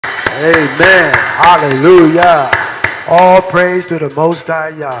Amen. Hallelujah. All praise to the Most High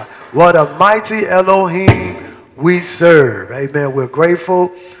Yah. What a mighty Elohim we serve. Amen. We're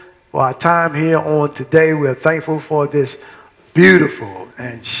grateful for our time here on today. We're thankful for this beautiful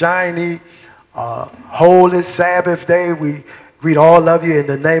and shiny, holy Sabbath day. We greet all of you in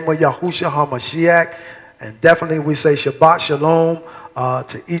the name of Yahusha HaMashiach. And definitely we say Shabbat Shalom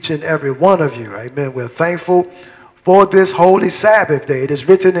to each and every one of you. Amen. We're thankful for this holy Sabbath day. It is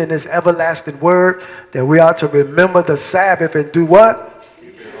written in this everlasting word that we are to remember the Sabbath and do what?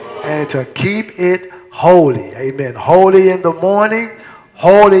 And to keep it holy. Amen. Holy in the morning,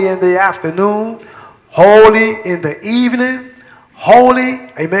 holy in the afternoon, holy in the evening, holy,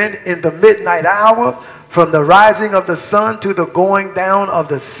 amen, in the midnight hour, from the rising of the sun to the going down of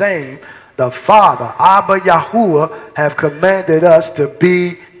the same. The Father, Abba Yahuwah, have commanded us to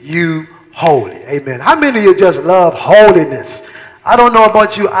be you holy. Amen. How many of you just love holiness? I don't know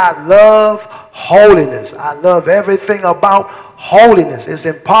about you. I love holiness. I love everything about holiness. It's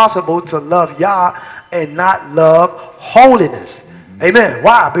impossible to love Yah and not love holiness. Amen.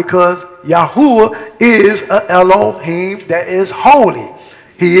 Why? Because Yahuwah is an Elohim that is holy.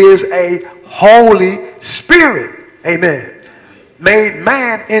 He is a Holy Spirit. Amen. Made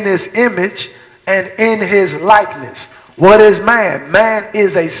man in his image and in his likeness. What is man? Man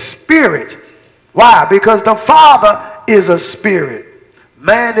is a spirit. Why? Because the Father is a spirit.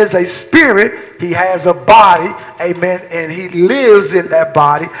 Man is a spirit. He has a body. Amen. And he lives in that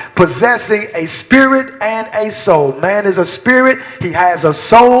body, possessing a spirit and a soul. Man is a spirit. He has a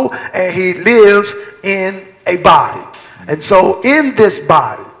soul, and he lives in a body. And so in this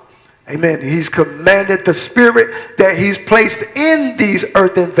body, amen, he's commanded the spirit that he's placed in these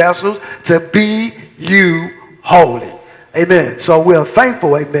earthen vessels to be you holy. Amen. So we're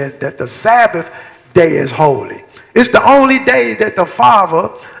thankful, amen, that the Sabbath day is holy. It's the only day that the Father,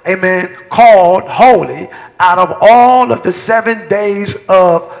 amen, called holy out of all of the 7 days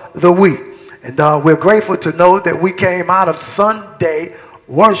of the week. And we're grateful to know that we came out of Sunday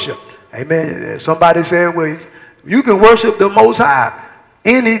worship. Amen. Somebody said, well, you can worship the Most High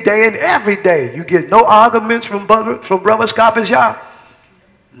any day and every day. You get no arguments from Brother Skopos-Yah.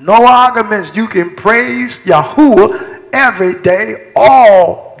 No arguments. You can praise Yahuwah every day,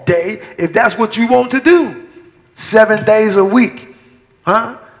 all day, if that's what you want to do. 7 days a week.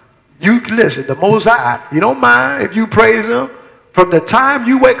 Huh? You listen, the Most High, you don't mind if you praise him from the time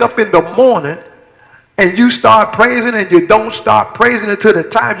you wake up in the morning and you start praising, and you don't start praising until the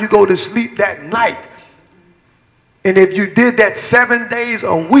time you go to sleep that night. And if you did that 7 days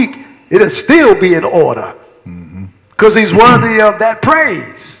a week, it'll still be in order. Because he's worthy of that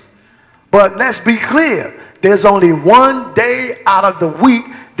praise. But let's be clear. There's only one day out of the week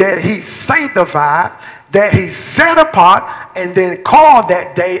that he sanctified, that he set apart, and then called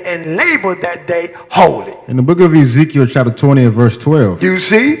that day and labeled that day holy. In the book of Ezekiel chapter 20 and verse 12. You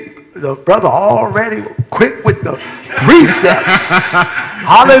see, the brother already quick with the precepts.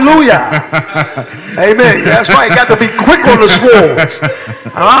 Hallelujah. Amen. That's right. You got to be quick on the swords.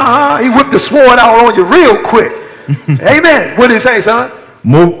 He whipped the sword out on you real quick. Amen. What did he say, son?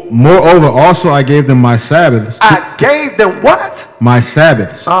 Moreover, also I gave them my Sabbaths. I gave them what? My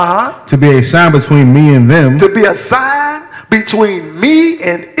Sabbaths. To be a sign between me and them. To be a sign between me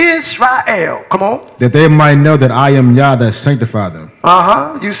and Israel. Come on. That they might know that I am Yah that sanctified them.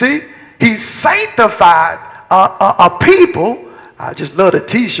 You see? He sanctified a people. I just love the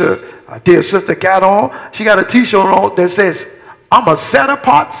t-shirt our dear sister got on. She got a t-shirt on that says, I'm a set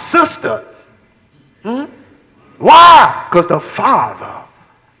apart sister. Why? Because the Father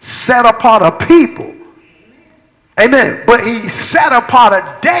set apart a people. Amen. But he set apart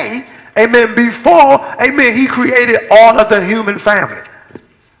a day, amen, before, amen, he created all of the human family.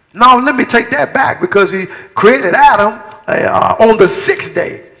 Now, let me take that back, because he created Adam on the 6th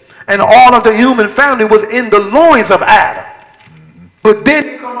day. And all of the human family was in the loins of Adam. But then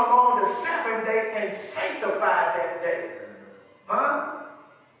he come along the 7th day and sanctified that day.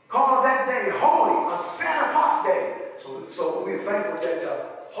 Called that day holy, a set apart day. So we're thankful that the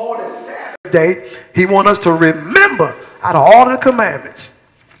holy Sabbath day, he wants us to remember out of all the commandments,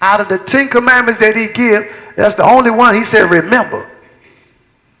 out of the 10 commandments that he gives, that's the only one he said remember.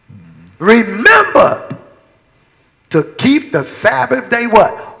 Remember to keep the Sabbath day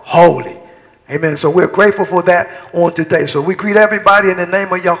what? Holy. Amen. So we're grateful for that on today. So we greet everybody in the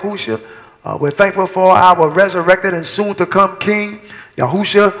name of Yahusha. We're thankful for our resurrected and soon to come King,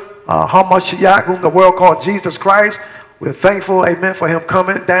 Yahusha HaMashiach, whom the world called Jesus Christ. We're thankful, amen, for him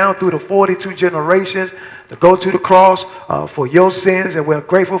coming down through the 42 generations to go to the cross for your sins. And we're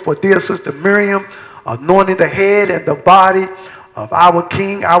grateful for dear Sister Miriam anointing the head and the body of our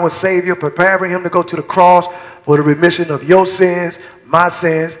King, our Savior, preparing him to go to the cross for the remission of your sins, my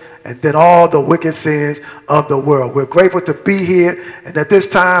sins, and then all the wicked sins of the world. We're grateful to be here. And at this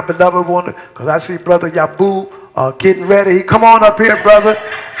time, beloved one, because I see Brother Yabu getting ready. Come on up here, brother.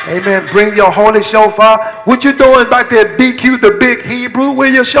 Amen. Bring your holy shofar. What you doing back there, DQ, the big Hebrew?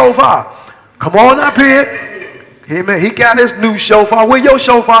 Where your shofar? Come on up here. Amen. He got his new shofar. Where your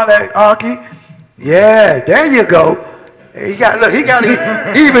shofar at, Arky? Yeah, there you go. He got, look, he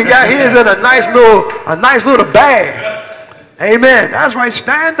even got his in a nice little bag. Amen. That's right.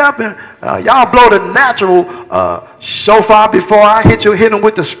 Stand up and y'all blow the natural shofar before I hit him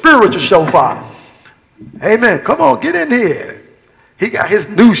with the spiritual shofar. Amen. Come on, get in here. He got his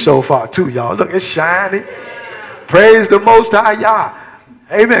new shofar too, y'all. Look, it's shiny. Praise the Most High Yah.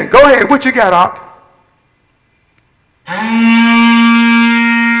 Amen. Go ahead. What you got, Ark?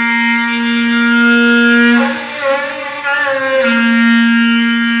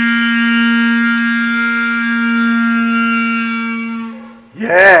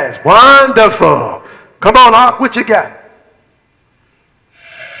 Yes, wonderful. Come on, Ark, what you got?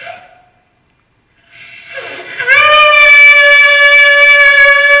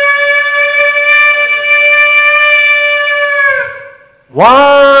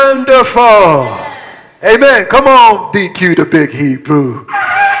 Wonderful. Amen. Come on, DQ, the big Hebrew.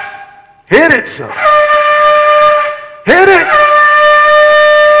 Hit it, son. Hit it.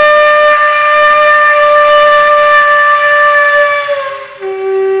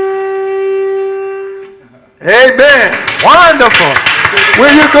 Amen. Wonderful.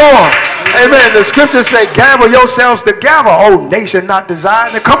 Where you going? Amen. The scriptures say, gather yourselves together, O nation not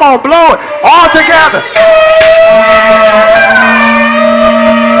designed. Now come on, blow it. All together.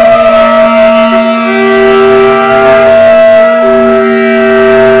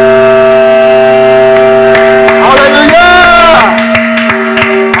 Hallelujah.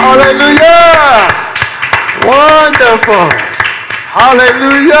 Hallelujah. Wonderful.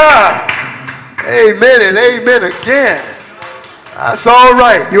 Hallelujah. Amen and amen again. That's all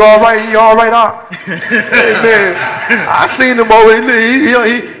right. You all right? You all right, Ark? Amen. I seen him over. He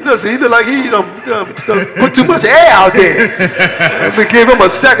look like he put too much air out there. Let me give him a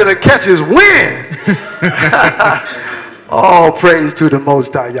second to catch his wind. All praise to the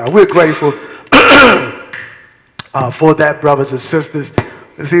Most High, y'all. We're grateful for that, brothers and sisters.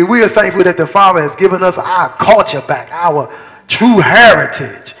 You see, we are thankful that the Father has given us our culture back, our true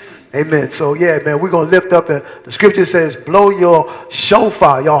heritage. Amen. So, yeah, man, we're going to lift up. The scripture says, blow your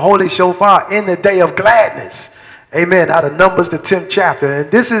shofar, your holy shofar, in the day of gladness. Amen. Out of Numbers, the 10th chapter. And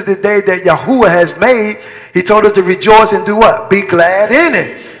this is the day that Yahuwah has made. He told us to rejoice and do what? Be glad in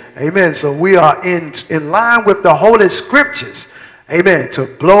it. Amen. So we are in line with the holy scriptures. Amen. To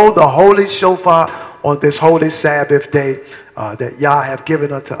blow the holy shofar on this holy Sabbath day that Yah have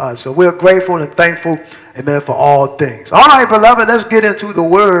given unto us. So we're grateful and thankful, amen, for all things. All right, beloved, let's get into the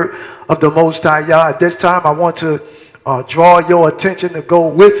word of the Most High Yah. At this time, I want to draw your attention to go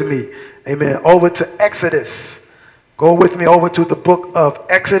with me, amen, over to Exodus. Go with me over to the book of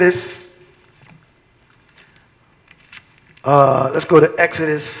Exodus. Let's go to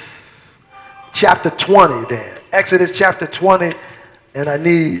Exodus chapter 20 then. Exodus chapter 20, and I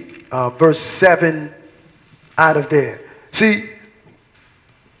need verse 7 out of there. See,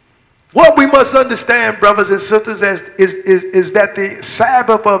 what we must understand, brothers and sisters, is that the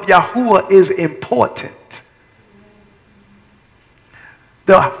Sabbath of Yahuwah is important.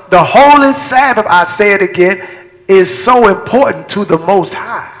 The holy Sabbath, I say it again, is so important to the Most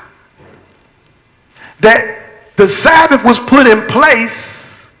High that the Sabbath was put in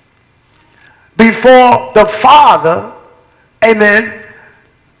place before the Father, amen,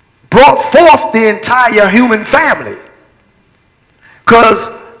 brought forth the entire human family. Because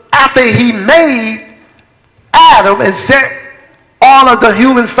after he made Adam and set all of the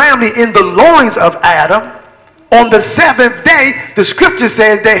human family in the loins of Adam, on the seventh day, the scripture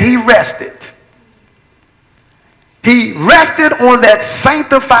says that he rested. He rested on that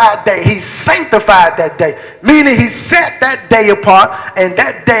sanctified day. He sanctified that day, meaning he set that day apart, and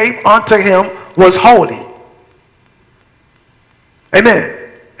that day unto him was holy.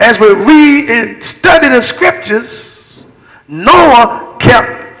 Amen. As we read and study the scriptures, Noah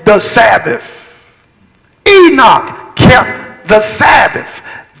kept the Sabbath. Enoch kept the Sabbath.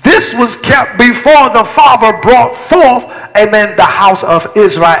 This was kept before the Father brought forth, amen, the house of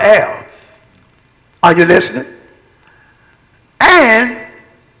Israel. Are you listening? And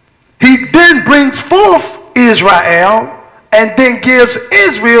he then brings forth Israel and then gives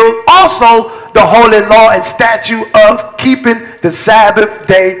Israel also the holy law and statute of keeping the Sabbath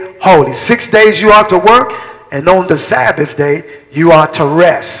day holy. 6 days you are to work, and on the Sabbath day you are to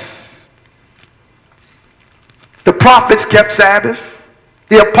rest. The prophets kept Sabbath.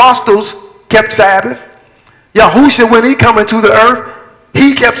 The apostles kept Sabbath. Yahusha, when he come into the earth,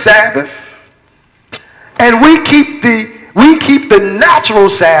 he kept Sabbath. And we keep the natural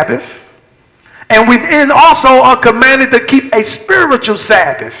Sabbath. And we then also are commanded to keep a spiritual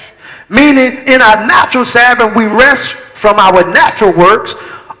Sabbath. Meaning in our natural Sabbath, we rest from our natural works.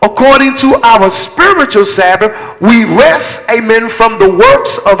 According to our spiritual Sabbath, we rest, amen, from the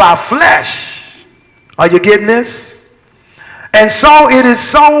works of our flesh. Are you getting this? And so it is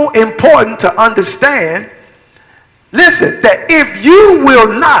so important to understand, listen, that if you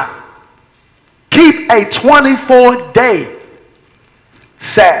will not keep a 24-day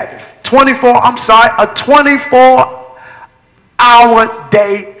Sabbath, a 24-hour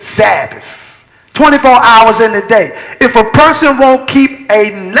day Sabbath, 24 hours in a day. If a person won't keep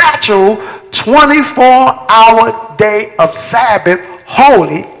a natural 24-hour day of Sabbath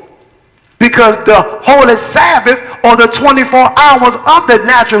holy, because the holy Sabbath or the 24 hours of the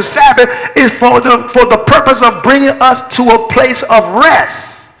natural Sabbath is for the purpose of bringing us to a place of rest,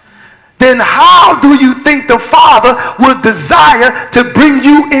 then how do you think the Father would desire to bring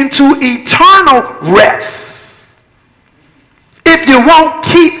you into eternal rest? If you won't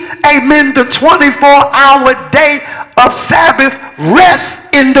keep, amen, the 24-hour day of Sabbath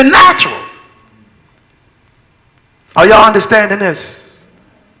rest in the natural. Are y'all understanding this?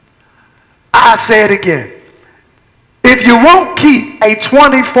 I say it again. If you won't keep a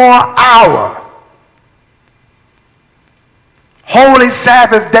 24-hour holy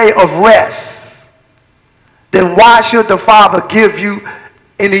Sabbath day of rest, then why should the Father give you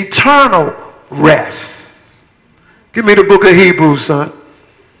an eternal rest? Give me the book of Hebrews, son.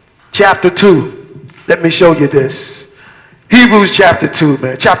 Chapter 2. Let me show you this. Hebrews chapter 2,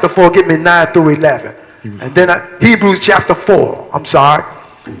 man. Chapter 4, give me 9 through 11. And then Hebrews chapter 4. I'm sorry.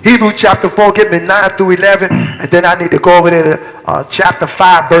 Hebrews chapter 4, give me 9 through 11. And then I need to go over there to chapter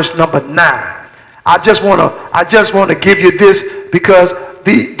 5, verse number 9. I just want to give you this because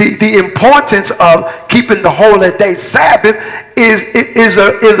the importance of keeping the holy day Sabbath is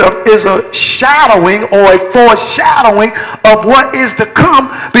a shadowing or a foreshadowing of what is to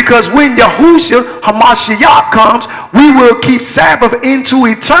come, because when Yahusha Hamashiach comes, we will keep Sabbath into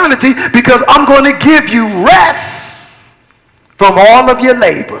eternity, because I'm going to give you rest from all of your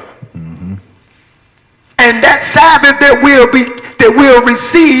labor. Mm-hmm. And that Sabbath that we'll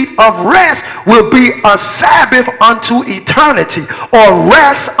receive of rest will be a Sabbath unto eternity, or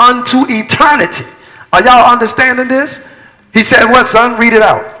rest unto eternity. Are y'all understanding this? He said what, son? Read it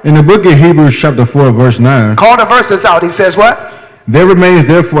out. In the book of Hebrews chapter 4 verse 9. Call the verses out. He says what? There remains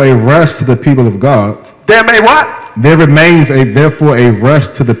therefore a rest to the people of God. There may what? There remains therefore a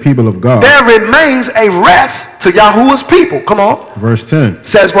rest to the people of God. There remains a rest to Yahuwah's people. Come on. Verse 10.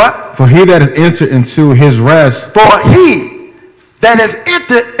 Says what? For he that has entered into his rest. For he that has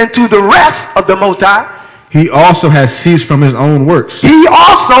entered into the rest of the Most High. He also has ceased from his own works. He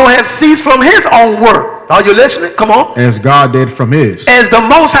also has ceased from his own work. Are you listening? Come on. As God did from his. As the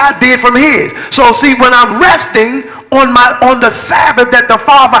Most High did from his. So see, when I'm resting on the Sabbath that the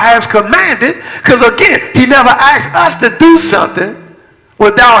Father has commanded, because again, he never asked us to do something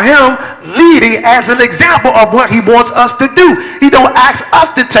without him leading as an example of what he wants us to do. He don't ask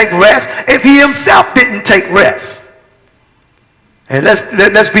us to take rest if he himself didn't take rest. And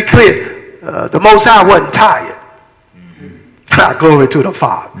let's be clear. The Most High wasn't tired. Mm-hmm. Glory to the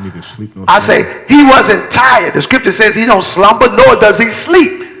Father. I say he wasn't tired. The scripture says he don't slumber, nor does he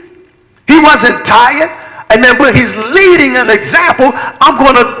sleep. He wasn't tired. And then when he's leading an example, I'm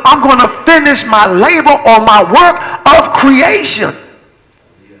gonna finish my labor or my work of creation.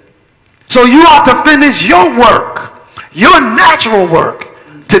 So you ought to finish your work, your natural work,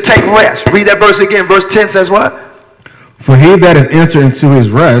 to take rest. Read that verse again. Verse 10 says what? For he that has entered into his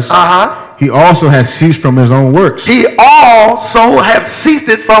rest, he also has ceased from his own works. He also have ceased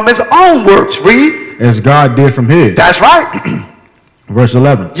it from his own works. Read. As God did from his. That's right. Verse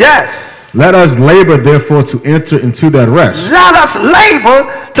 11. Yes. Let us labor therefore to enter into that rest. Let us labor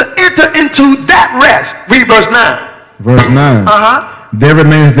to enter into that rest. Read verse 9. Verse 9. There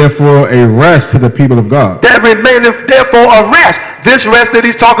remains therefore a rest to the people of God. There remaineth therefore a rest. This rest that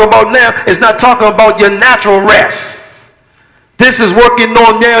he's talking about now is not talking about your natural rest. This is working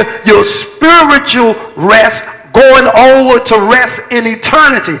on your spiritual rest, going over to rest in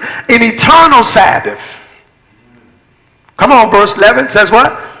eternity, in eternal Sabbath. Come on, verse 11 says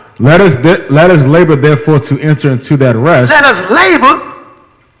what? Let us labor therefore to enter into that rest. Let us labor,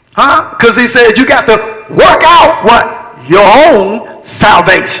 because he said you got to work out what? Your own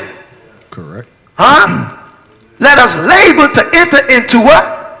salvation. Correct. Let us labor to enter into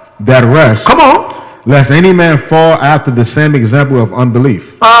what? That rest. Come on. Lest any man fall after the same example of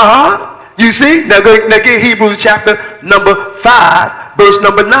unbelief. You see? Now get Hebrews chapter number 5, verse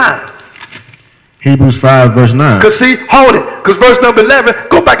number 9. Hebrews 5, verse 9. Because see, hold it. Because verse number 11,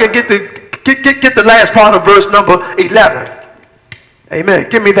 go back and get the last part of verse number 11. Amen.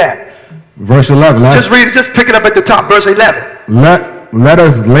 Give me that. Verse 11. Just read it. Just pick it up at the top. Verse 11. Let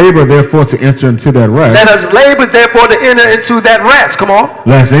us labor, therefore, to enter into that rest. Let us labor, therefore, to enter into that rest. Come on.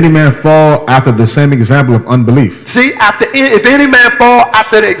 Lest any man fall after the same example of unbelief. See, if any man fall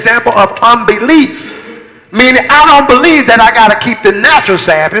after the example of unbelief, meaning I don't believe that I got to keep the natural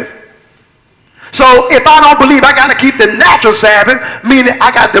Sabbath. So if I don't believe I got to keep the natural Sabbath, meaning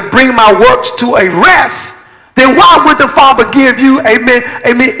I got to bring my works to a rest, then why would the Father give you, amen,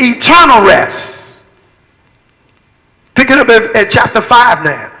 eternal rest? Pick it up at chapter 5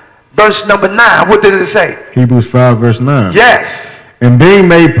 now. Verse number 9. What did it say? Hebrews 5, verse 9. Yes. And being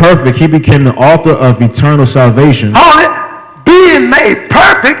made perfect, he became the author of eternal salvation. Hold it. Being made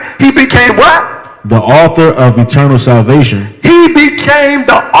perfect, he became what? The author of eternal salvation. He became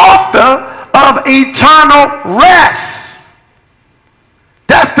the author of eternal rest.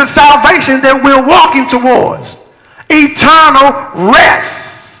 That's the salvation that we're walking towards. Eternal rest.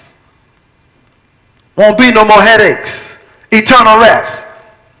 Won't be no more headaches. Eternal rest.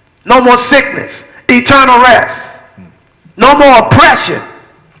 No more sickness. Eternal rest. No more oppression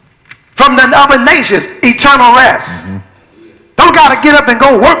from the other nations. Eternal rest. Don't got to get up and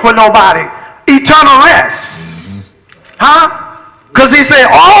go work for nobody. Eternal rest. Because he said,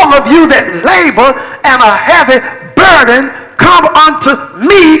 all of you that labor and are heavy burden, come unto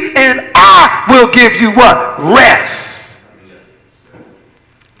me and I will give you what? Rest.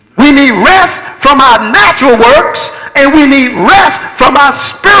 We need rest from our natural works, and we need rest from our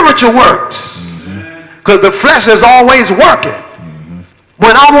spiritual works. Because the flesh is always working.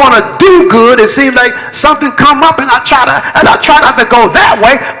 When I want to do good, it seems like something come up and I try not to go that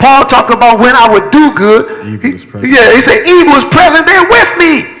way. Paul talked about when I would do good. He said evil is present there with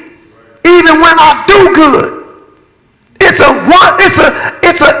me, even when I do good. It's a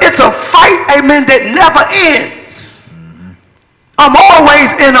fight, amen, that never ends. I'm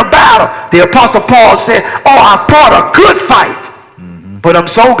always in a battle. The Apostle Paul said, oh, I fought a good fight. But I'm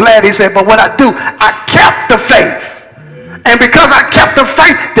so glad, he said, but what I do, I kept the faith. And because I kept the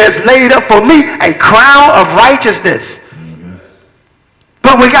faith, there's laid up for me a crown of righteousness.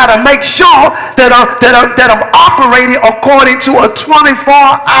 But we got to make sure that I'm operating according to a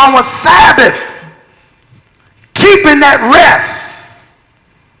 24-hour Sabbath. Keeping that rest.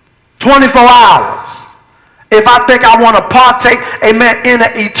 24 hours. If I think I want to partake, amen, in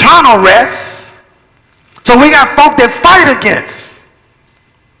an eternal rest. So we got folk that fight against.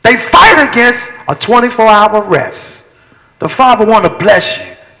 They fight against a 24-hour rest. The Father want to bless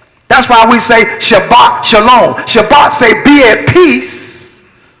you. That's why we say Shabbat Shalom. Shabbat say be at peace.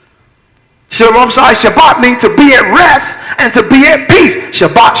 Shabbat means to be at rest and to be at peace.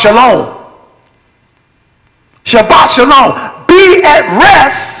 Shabbat Shalom. Shabbat Shalom. Be at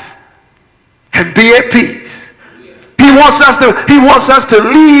rest and be at peace. He wants us to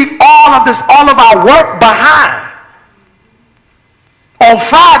leave all of our work behind. On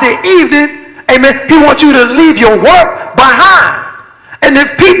Friday evening, amen, he wants you to leave your work behind. And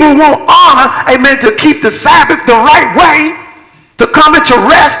if people won't honor, amen, to keep the Sabbath the right way, to come into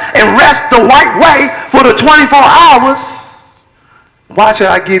rest and rest the right way for the 24 hours, why should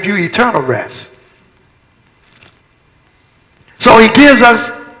I give you eternal rest? So he gives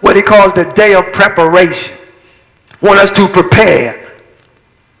us what he calls the day of preparation. Want us to prepare.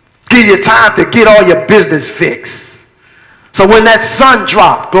 Give you time to get all your business fixed. So when that sun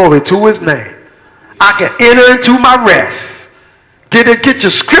drops, glory to his name, I can enter into my rest. Get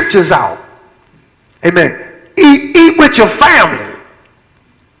your scriptures out. Amen. Eat with your family.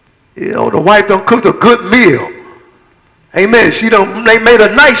 You know, the wife done cooked a good meal. Amen. They made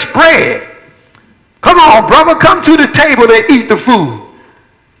a nice spread. Come on, brother, come to the table and eat the food.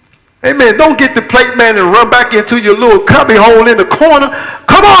 Amen. Don't get the plate, man, and run back into your little cubby hole in the corner.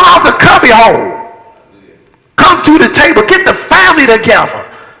 Come on out the cubby hole. Come to the table. Get the family together.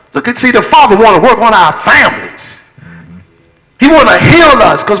 Look and see, the Father want to work on our families. He want to heal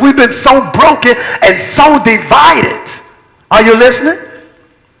us because we've been so broken and so divided. Are you listening?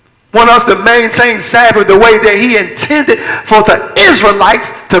 Want us to maintain Sabbath the way that he intended for the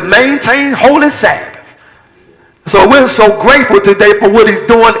Israelites to maintain holy Sabbath. So we're so grateful today for what he's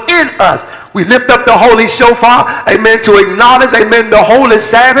doing in us. We lift up the holy shofar, amen, to acknowledge, amen, the holy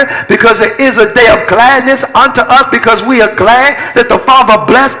Sabbath, because it is a day of gladness unto us, because we are glad that the Father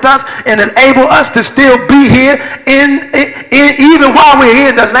blessed us and enabled us to still be here. Even while we're here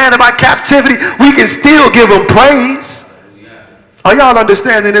in the land of our captivity, we can still give him praise. Are y'all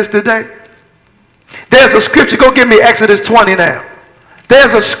understanding this today? There's a scripture. Go give me Exodus 20 now.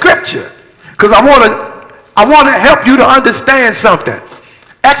 There's a scripture, because I want to help you to understand something.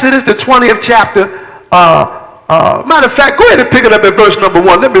 Exodus, the 20th chapter. Matter of fact, go ahead and pick it up at verse number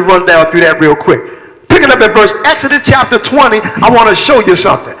 1. Let me run down through that real quick. Pick it up at Exodus chapter 20. I want to show you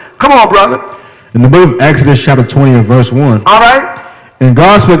something. Come on, brother. In the book of Exodus chapter 20 and verse 1. All right. And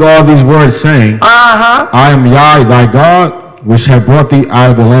God spake all these words, saying, I am Yah thy God, which have brought thee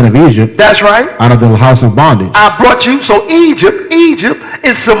out of the land of Egypt. That's right. Out of the house of bondage. I brought you. So Egypt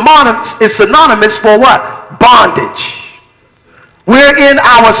is synonymous for what? Bondage. We're in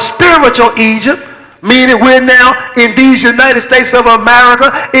our spiritual Egypt, meaning we're now in these United States of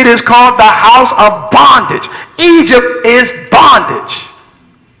America. It is called the house of bondage. Egypt is bondage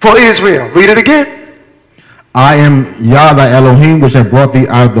for Israel. Read it again. I am Yah thy Elohim, which have brought thee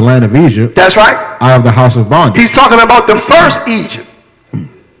out of the land of Egypt. That's right. Out of the house of bondage. He's talking about the first Egypt.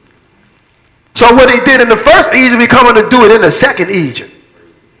 So what he did in the first Egypt, he's coming to do it in the second Egypt.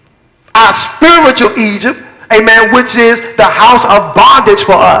 Our spiritual Egypt, amen, which is the house of bondage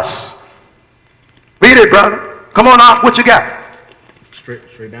for us. Read it, brother. Come on off. What you got?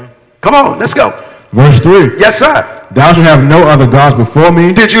 Straight down. Come on, let's go. Verse 3. Yes, sir. Thou shalt have no other gods before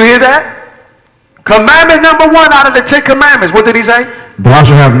me. Did you hear that? Commandment number 1 out of the 10 commandments. What did he say? Thou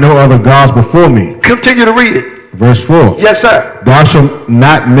shalt have no other gods before me. Continue to read it. Verse 4. Yes, sir. Thou shalt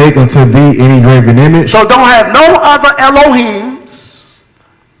not make unto thee any graven image. So don't have no other Elohims.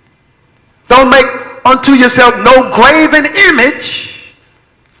 Don't make unto yourself no graven image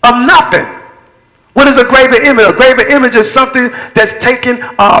of nothing. What is a graven image? A graven image is something that's taken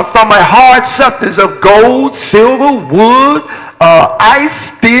from a hard substance of gold, silver, wood,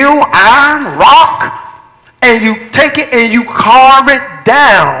 ice, steel, iron, rock, and you take it and you carve it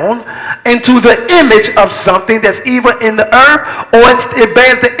down into the image of something that's either in the earth, or it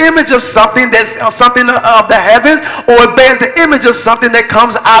bears the image of something that's something of the heavens, or it bears the image of something that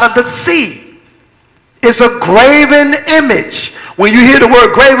comes out of the sea. It's a graven image. When you hear the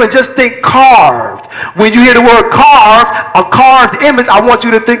word graven, just think carved. When you hear the word carved, a carved image, I want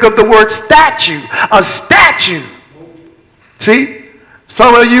you to think of the word statue. A statue. See?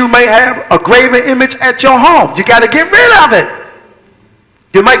 Some of you may have a graven image at your home. You got to get rid of it.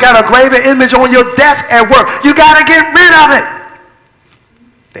 You might got a graven image on your desk at work. You got to get rid of it.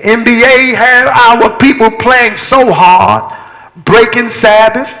 The NBA had our people playing so hard, breaking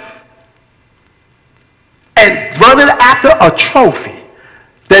Sabbath, and running after a trophy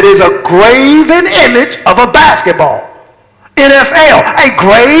that is a graven image of a basketball. NFL, a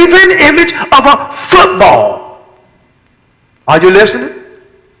graven image of a football. Are you listening?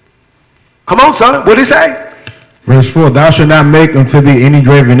 Come on, son. What did he say? Verse 4, thou shalt not make unto thee any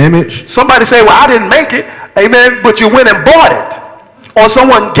graven image. Somebody say, well, I didn't make it. Amen. But you went and bought it. Or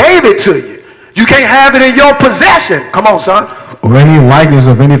someone gave it to you. You can't have it in your possession. Come on, son. Or any likeness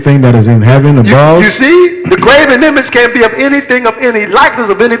of anything that is in heaven above. You see, the graven image can't be of anything, of any likeness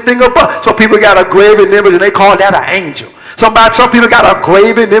of anything above. So people got a graven image and they call that an angel. Some people got a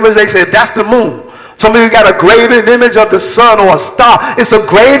graven image, they say that's the moon. Some people got a graven image of the sun or a star. It's a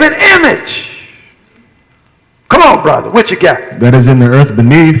graven image. Come on, brother. What you got? That is in the earth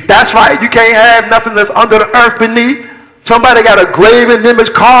beneath. That's right. You can't have nothing that's under the earth beneath. Somebody got a graven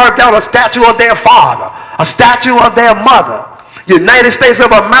image, carved out a statue of their father, a statue of their mother. United States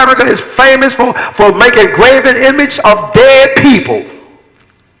of America is famous for making graven image of dead people.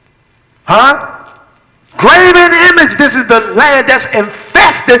 Huh? Graven image. This is the land that's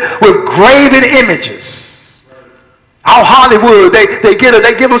infested with graven images. Out Hollywood, they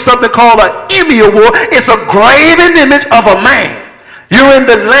give them something called an Emmy Award. It's a graven image of a man. You're in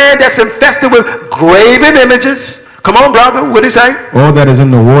the land that's infested with graven images. Come on, brother. What did he say? All that is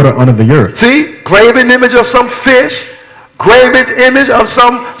in the water under the earth. See? Graven image of some fish. Graven image of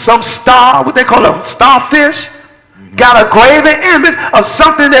some star. What they call a starfish. Got a graven image of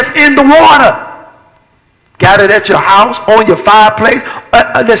something that's in the water. Got it at your house, on your fireplace.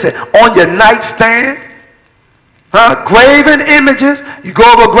 Listen, on your nightstand. Graven images. You go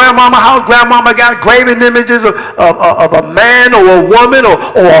over grandmama's house. Grandmama got graven images of a man or a woman or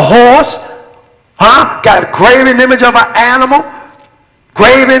a horse. Got a graven image of an animal.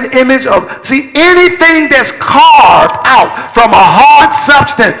 Graven image of, see, anything that's carved out from a hard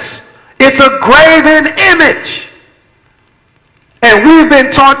substance, it's a graven image. And we've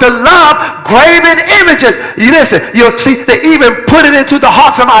been taught to love graven images. You listen, you'll see, they even put it into the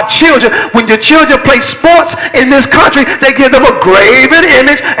hearts of our children. When your children play sports in this country, they give them a graven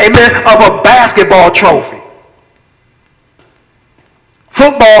image, amen, of a basketball trophy,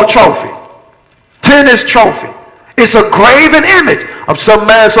 football trophy, tennis trophy. It's a graven image of some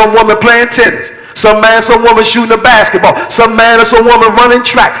man, some woman playing tennis, some man, some woman shooting a basketball, some man or some woman running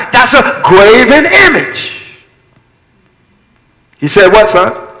track. That's a graven image. He said what,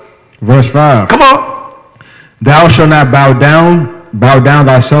 son? Verse 5. Come on. Thou shalt not bow down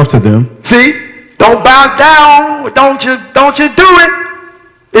thyself to them. See? Don't bow down. Don't you do it.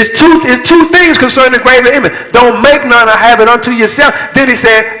 It's two things concerning the graven image. Don't make none or have it unto yourself. Then he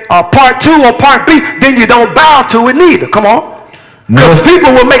said, part 2 or part B, then you don't bow to it neither. Come on. Because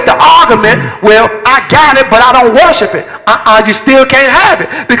people will make the argument, well, I got it, but I don't worship it. You still can't have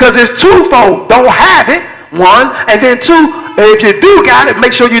it. Because it's twofold. Don't have it, one, and then two, if you do got it,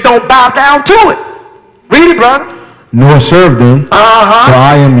 make sure you don't bow down to it. Read it, brother. Nor serve them, for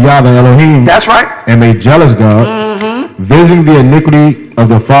I am Yah the Elohim. That's right. Am a jealous God, visiting the iniquity of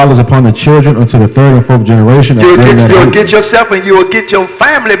the fathers upon the children unto the third and fourth generation. You'll get yourself and you will get your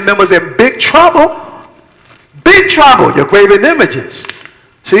family members in big trouble. Big trouble. Your graven images.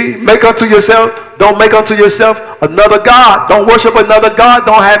 See, make unto yourself. Don't make unto yourself another God. Don't worship another God.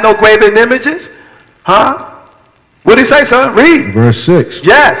 Don't have no graven images. Huh? What did he say, son? Read. Verse 6.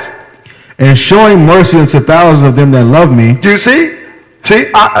 Yes. And showing mercy unto thousands of them that love me. Do you see? See,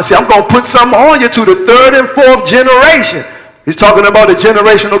 I'm going to put something on you to the third and fourth generation. He's talking about a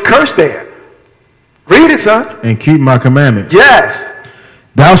generational curse there. Read it, son. And keep my commandments. Yes.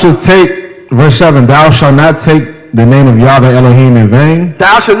 Thou shalt take, verse 7, thou shalt not take the name of Yah the Elohim in vain.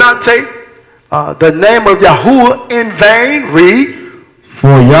 Thou shalt not take the name of Yahuwah in vain. Read.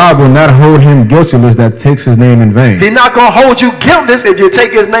 For Yah will not hold him guiltless that takes his name in vain. He's not going to hold you guiltless if you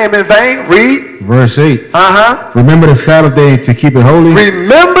take his name in vain. Read. Verse 8. Remember the Sabbath day to keep it holy.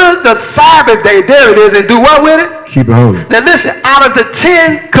 Remember the Sabbath day. There it is. And do what with it? Keep it holy. Now listen, out of the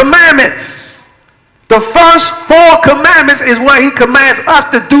 10 commandments, the first 4 commandments is what he commands us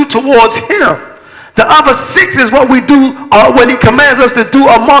to do towards him. The other 6 is what we do, what he commands us to do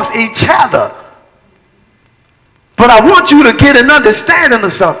amongst each other. But I want you to get an understanding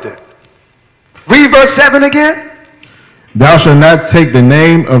of something. Read verse 7 again. Thou shalt not take the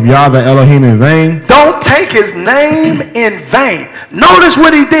name of Yah the Elohim in vain. Don't take his name in vain. Notice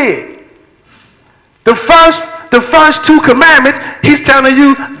what he did. The first 2 commandments, he's telling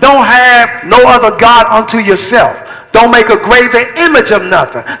you, don't have no other God unto yourself. Don't make a graven image of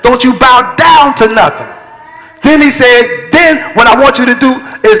nothing. Don't you bow down to nothing. Then he says, then what I want you to do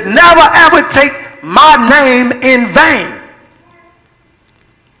is never ever take my name in vain.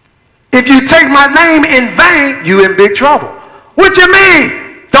 If you take my name in vain, you in big trouble. What you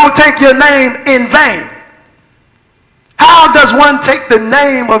mean? Don't take your name in vain. How does one take the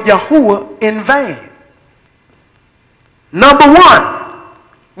name of Yahuwah in vain? Number 1,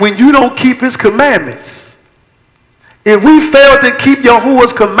 when you don't keep his commandments. If we fail to keep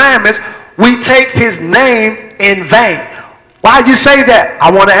Yahuwah's commandments, we take his name in vain. Why do you say that?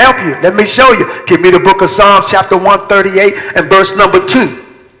 I want to help you. Let me show you. Give me the book of Psalms chapter 138 and verse number 2.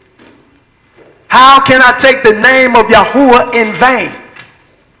 How can I take the name of Yahuwah in vain?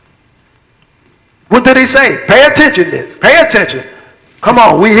 What did he say? Pay attention to this. Pay attention. Come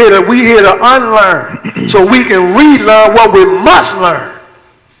on, we here to unlearn so we can relearn what we must learn.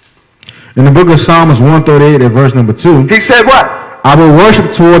 In the book of Psalms 138 and verse number 2. He said what? I will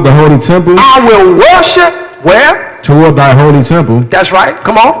worship toward the holy temple. I will worship where? Toward thy holy temple. That's right.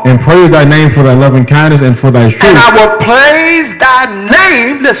 Come on. And praise thy name for thy loving kindness and for thy truth. And I will praise thy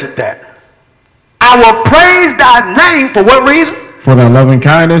name. Listen to that. I will praise thy name for what reason? For thy loving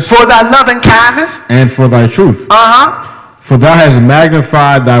kindness. For thy loving kindness. And for thy truth. For thou hast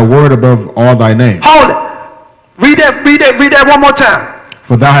magnified thy word above all thy name. Hold it. Read that one more time.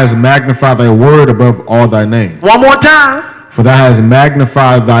 For thou hast magnified thy word above all thy name. One more time. For thou hast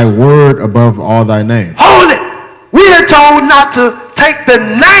magnified thy word above all thy name. Hold it. We are told not to take the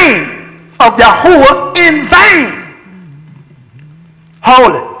name of Yahuwah in vain.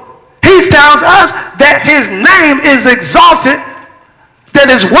 Hold it. He tells us that his name is exalted, that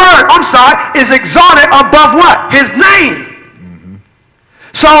his word, is exalted above what? His name.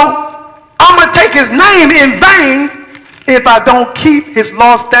 So, I'm going to take his name in vain if I don't keep his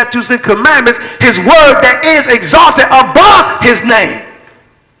laws, statutes, and commandments, his word that is exalted above his name.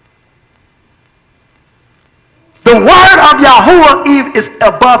 The word of Yahuwah is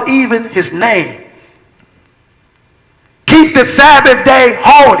above even his name. Keep the Sabbath day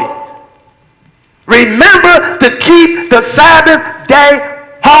holy. Remember to keep the Sabbath day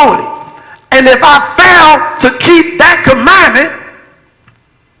holy. And if I fail to keep that commandment,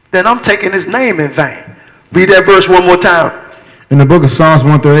 then I'm taking his name in vain. Read that verse one more time. In the book of Psalms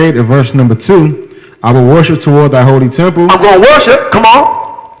 138, verse number 2, I will worship toward thy holy temple. I'm going to worship, come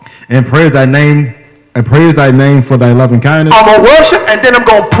on. And praise thy name for thy loving kindness. I'm going to worship and then I'm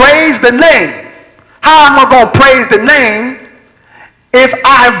going to praise the name. How am I going to praise the name if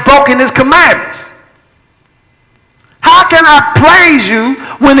I have broken his commandments? How can I praise you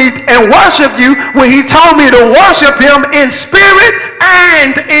and worship you when he told me to worship him in spirit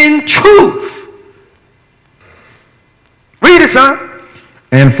and in truth? Read it, son.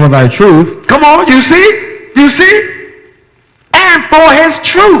 And for thy truth. Come on, you see? You see? And for his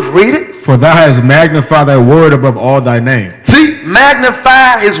truth. Read it. For thou hast magnified thy word above all thy name. See,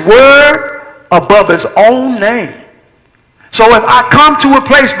 magnify his word above his own name. So if I come to a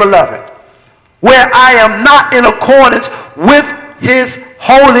place, beloved, where I am not in accordance with his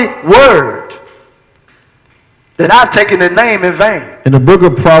holy word, then I've taken the name in vain. In the book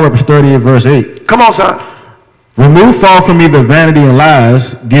of Proverbs 30, verse 8. Come on, son. Remove far from me the vanity and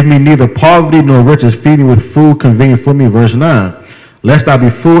lies. Give me neither poverty nor riches. Feed me with food convenient for me. Verse 9. Lest I be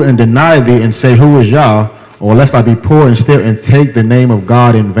full and deny thee and say, who is Yah? Or lest I be poor and still and take the name of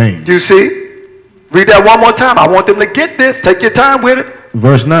God in vain. Do you see? Read that one more time. I want them to get this. Take your time with it.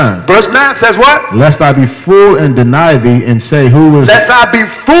 Verse 9. Verse 9 says what? Lest I be full and deny thee and say, who is... Lest I be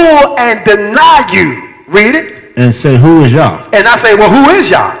full and deny you. Read it. And say, who is Yah? And I say, well, who is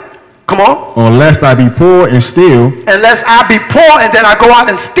Yah? Come on. Or lest I be poor and steal. Unless I be poor and then I go out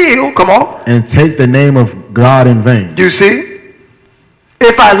and steal. Come on. And take the name of God in vain. Do you see?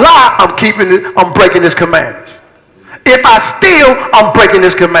 If I lie, I'm breaking his commandments. If I steal, I'm breaking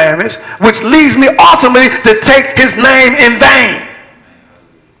his commandments, which leads me ultimately to take his name in vain.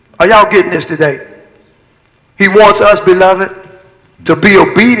 Are y'all getting this today? He wants us, beloved, to be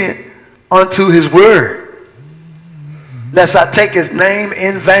obedient unto his word, lest I take his name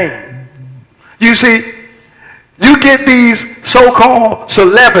in vain. You see, you get these so-called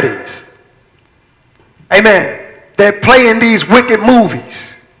celebrities, amen, that play in these wicked movies,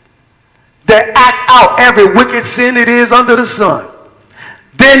 that act out every wicked sin it is under the sun.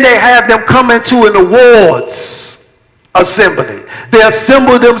 Then they have them come into an awards assembly. They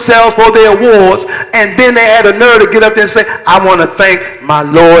assemble themselves for their awards, and then they had a nerve to get up there and say, I want to thank my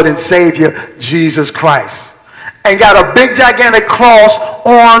Lord and Savior, Jesus Christ. And got a big gigantic cross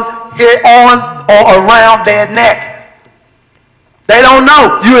on or around their neck. They don't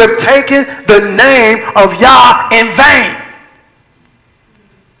know. You have taken the name of Yah in vain.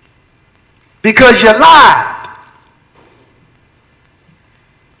 Because you lied.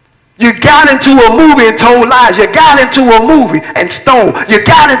 You got into a movie and told lies. You got into a movie and stole. You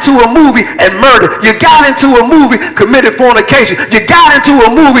got into a movie and murdered. You got into a movie, committed fornication. You got into a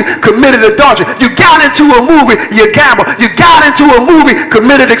movie, committed adultery. You got into a movie, you gambled. You got into a movie,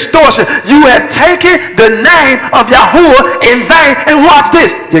 committed extortion. You have taken the name of Yahuwah in vain. And watch this.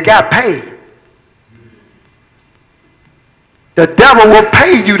 You got paid. The devil will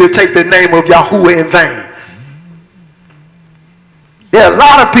pay you to take the name of Yahuwah in vain. There are a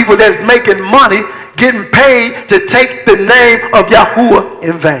lot of people that's making money, getting paid to take the name of Yahuwah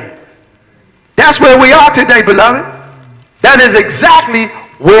in vain. That's where we are today, beloved. That is exactly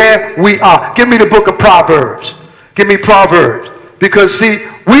where we are. Give me the book of Proverbs. Give me Proverbs. Because, see,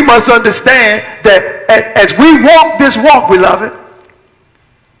 we must understand that as we walk this walk, beloved,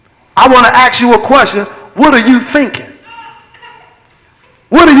 I want to ask you a question. What are you thinking?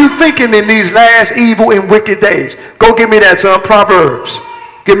 What are you thinking in these last evil and wicked days? Go give me that, son. Proverbs.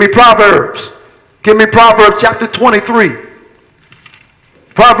 Give me Proverbs. Give me Proverbs chapter 23.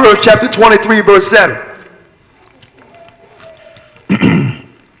 Proverbs chapter 23, verse 7.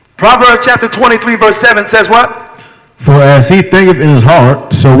 Proverbs chapter 23, verse 7 says what? For as he thinketh in his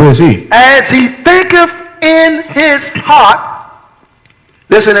heart, so is he. As he thinketh in his heart.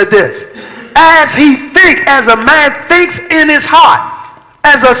 Listen to this. As a man thinks in his heart.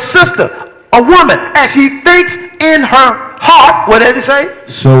 As a sister, a woman, as she thinks in her heart, what did it say?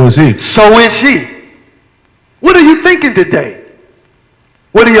 So is he. So is she. What are you thinking today?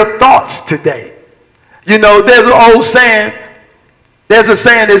 What are your thoughts today? You know, there's an old saying. There's a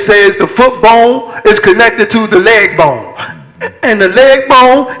saying that says the foot bone is connected to the leg bone. And the leg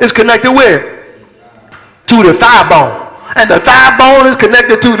bone is connected where? To the thigh bone. And the thigh bone is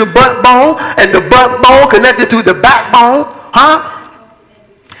connected to the butt bone. And the butt bone connected to the backbone. Huh?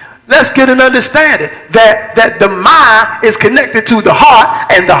 Let's get an understanding that the mind is connected to the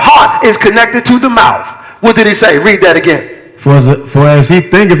heart and the heart is connected to the mouth. What did he say? Read that again. For as he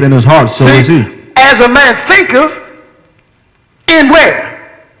thinketh in his heart, so is he. As a man thinketh In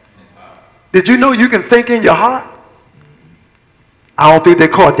where? Did you know you can think in your heart? I don't think they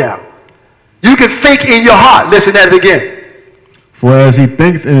caught that. You can think in your heart. Listen at it again. For as he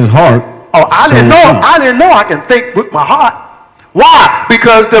thinketh in his heart. Oh, I didn't know I can think with my heart. Why?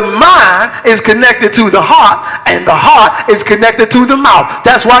 Because the mind is connected to the heart, and the heart is connected to the mouth.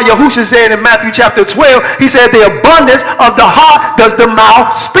 That's why Yahusha said in Matthew chapter 12, he said, the abundance of the heart does the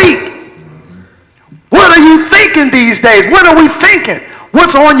mouth speak. What are you thinking these days? What are we thinking?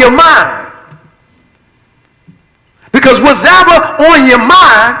 What's on your mind? Because whatever on your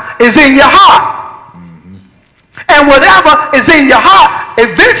mind is in your heart. And whatever is in your heart,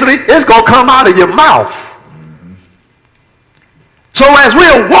 eventually it's going to come out of your mouth. So as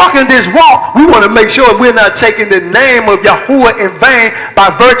we're walking this walk, we want to make sure we're not taking the name of Yahuwah in vain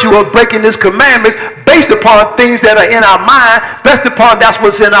by virtue of breaking his commandments based upon things that are in our mind, based upon that's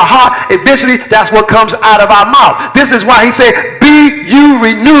what's in our heart. Eventually, that's what comes out of our mouth. This is why he said, be you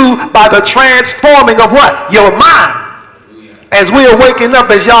renewed by the transforming of what? Your mind. As we are waking up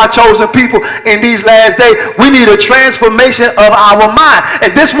as y'all chosen people in these last days, we need a transformation of our mind.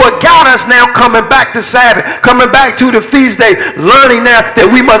 And this is what got us now coming back to Sabbath, coming back to the feast day, learning now that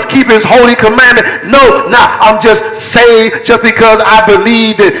we must keep his holy commandment. No, I'm just saved just because I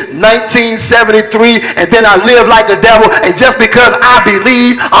believed in 1973 and then I live like the devil, and just because I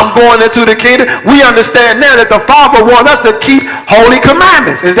believe I'm going into the kingdom. We understand now that the Father wants us to keep holy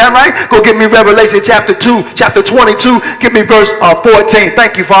commandments. Is that right? Go give me Revelation chapter 2, chapter 22. Give me verse 14.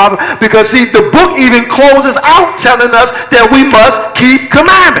 Thank you, Father. Because see, the book even closes out telling us that we must keep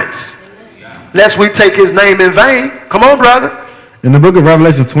commandments, lest we take his name in vain. Come on, brother. In the book of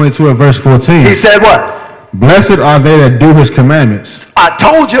Revelation 22 and verse 14, he said what? Blessed are they that do his commandments. I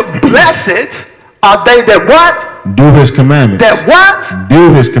told you, blessed are they that what? Do his commandments. That what?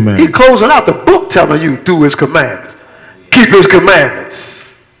 Do his commandments. He closing out the book telling you do his commandments. Keep his commandments.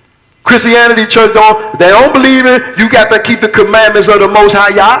 Christianity church they don't believe it. You got to keep the commandments of the Most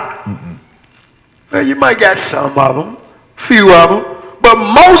High Yah. Well, you might got some of them, few of them, but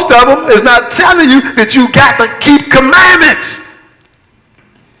most of them is not telling you that you got to keep commandments.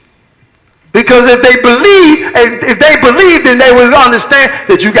 Because if they believe, then they will understand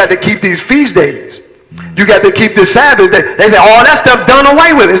that you got to keep these feast days. You got to keep the Sabbath. They say all that stuff done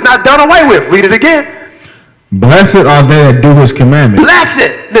away with. It's not done away with. Read it again. Blessed are they that do his commandments.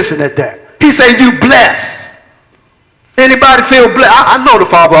 Blessed. Listen at that. He said you blessed. Anybody feel blessed? I know the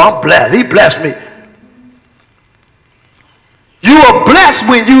Father. I'm blessed. He blessed me. You are blessed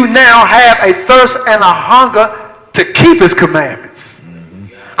when you now have a thirst and a hunger to keep his commandments.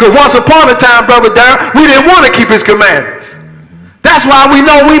 Because once upon a time, Brother Darren, we didn't want to keep his commandments. That's why we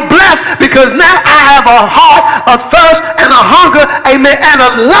know we blessed, because now I have a heart, a thirst, and a hunger, amen, and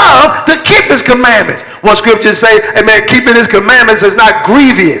a love to keep his commandments. What scriptures say, amen, keeping his commandments is not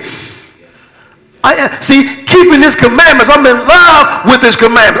grievous. See, keeping his commandments, I'm in love with his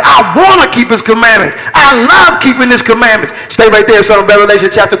commandments. I want to keep his commandments. I love keeping his commandments. Stay right there, son.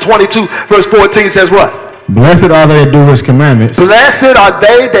 Revelation chapter 22, verse 14 says what? Blessed are they that do his commandments. Blessed are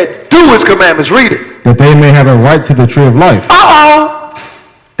they that do his commandments. Read it. That they may have a right to the tree of life.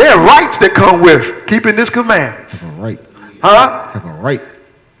 There are rights that come with keeping his commandments. Have a right. Huh? Have a right.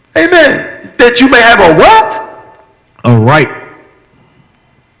 Amen. That you may have a what? A right.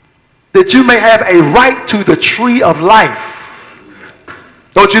 That you may have a right to the tree of life.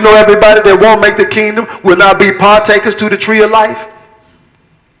 Don't you know everybody that won't make the kingdom will not be partakers to the tree of life?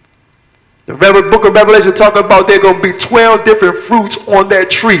 The book of Revelation talks about there are going to be 12 different fruits on that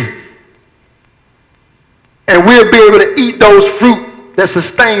tree. And we'll be able to eat those fruit that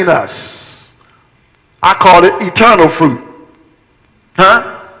sustain us. I call it eternal fruit.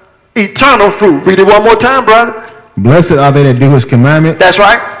 Huh? Eternal fruit. Read it one more time, brother. Blessed are they that do his commandment. That's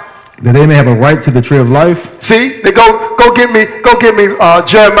right. That they may have a right to the tree of life. See, they go get me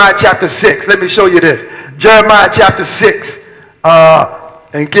Jeremiah chapter 6. Let me show you this. Jeremiah chapter 6.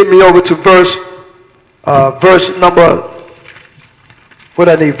 And get me over to verse number,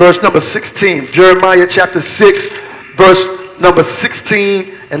 verse number 16. Jeremiah chapter 6, verse number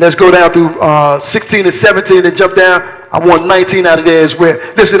 16. And let's go down through 16 and 17 and jump down. I want 19 out of there as well.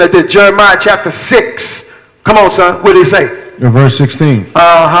 Listen at this, Jeremiah chapter 6. Come on, son. What did he say? In verse 16.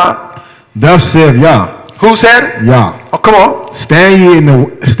 Thus saith Yah. Who said it? Yah. Oh, come on. Stand ye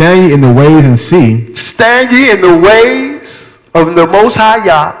in the ways and see. Stand ye in the ways of the Most High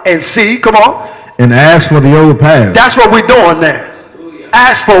Yah and see. Come on. And ask for the old path. That's what we're doing now.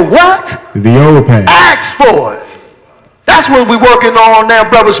 Ask for what? The old path. Ask for it. That's what we're working on now,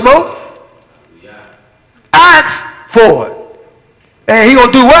 Brother Smoke. Ask for it. And he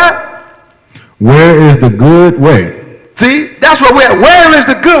gonna do what? Where is the good way? See, that's where we're at. Where is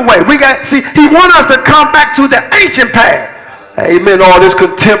the good way? He wants us to come back to the ancient path. Amen. All this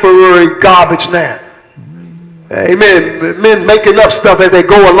contemporary garbage now. Amen. Men making up stuff as they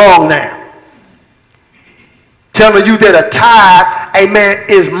go along now. Telling you that a tithe, amen,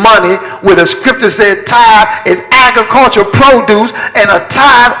 is money, where the scripture said tithe is agricultural produce, and a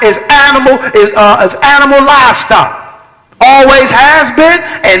tithe is animal livestock. Always has been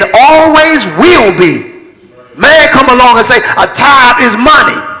and always will be. Man come along and say a tithe is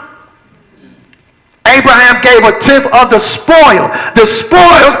money. Abraham gave a tenth of the spoil. The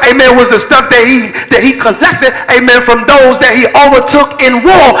spoils, amen, was the stuff that he collected, amen, from those that he overtook in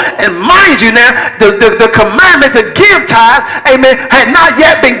war. And mind you now, the commandment to give tithes, amen, had not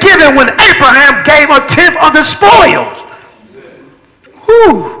yet been given when Abraham gave a tenth of the spoils.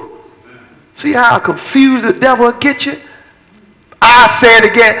 Whew. See how confused the devil will get you? I say it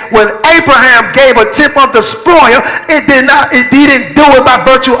again. When Abraham gave a tenth of the spoil, he didn't do it by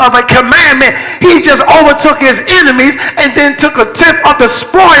virtue of a commandment. He just overtook his enemies and then took a tenth of the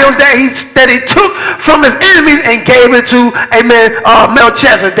spoils that he took from his enemies and gave it to, amen,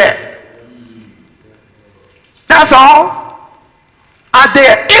 Melchizedek. That's all. I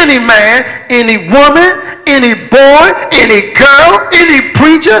dare any man, any woman, any boy, any girl, any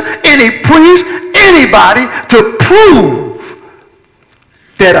preacher, any priest, anybody to prove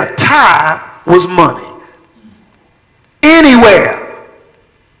that a tithe was money. Anywhere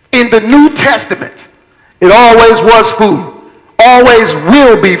in the New Testament, it always was food. Always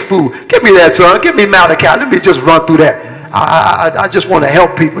will be food. Give me that, son. Give me Malachi. Let me just run through that. I just want to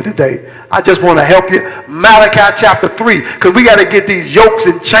help people today. I just want to help you. Malachi chapter 3. Because we got to get these yokes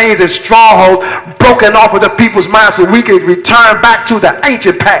and chains and strongholds broken off of the people's minds so we can return back to the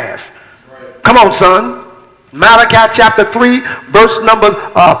ancient path. Come on, son. Malachi chapter 3, verse number,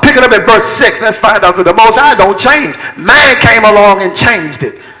 pick it up at verse 6. Let's find out, because the Most High don't change. Man came along and changed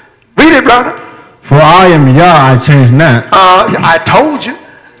it. Read it, brother. For I am Yah, I change not. I told you.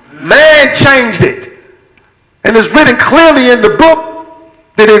 Man changed it. And it's written clearly in the book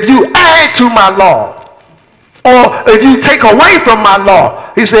that if you add to my law, or if you take away from my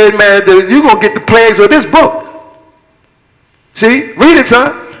law, he said, man, you're going to get the plagues of this book. See? Read it,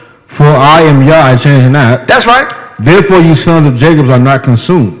 son. For I am Yah, I change not. That's right. Therefore you sons of Jacob are not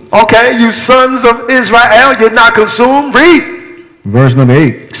consumed. Okay, you sons of Israel, you're not consumed. Read. Verse number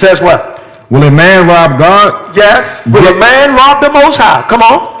 8. Says what? Will a man rob God? Yes. Will a man rob the Most High? Come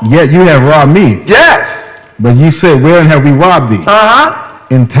on. Yet you have robbed me. Yes. But ye said, wherein have we robbed thee?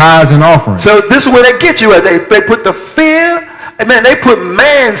 In tithes and offerings. So this is where they get you at. They put the fear, and man, they put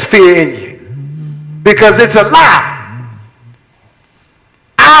man's fear in you. Because it's a lie.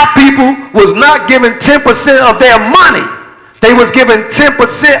 Our people was not given 10% of their money. They was given 10%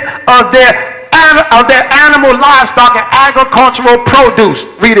 of their animal livestock and agricultural produce.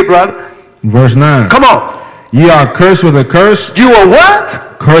 Read it, brother. Verse 9. Come on. Ye are cursed with a curse. You are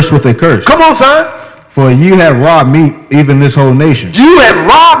what? Cursed with a curse. Come on, son. For you have robbed me, even this whole nation. You have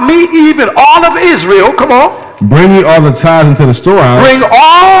robbed me, even all of Israel. Come on. Bring ye all the tithes into the storehouse. Bring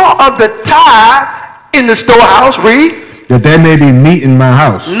all of the tithe in the storehouse. Read. That there may be meat in my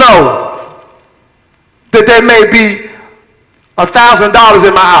house. No. That there may be $1,000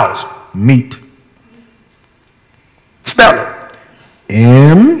 in my house. Meat. Spell it.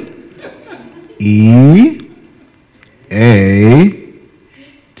 M-E-A-T.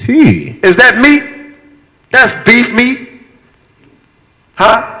 Is that meat? That's beef meat.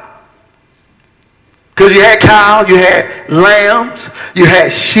 Huh? Because you had cows, you had lambs, you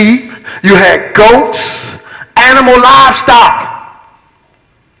had sheep, you had goats. Animal livestock.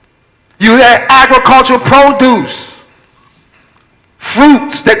 You had agricultural produce.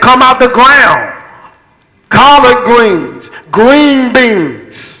 Fruits that come out the ground. Collard greens. Green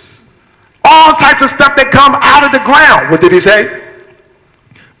beans. All types of stuff that come out of the ground. What did he say?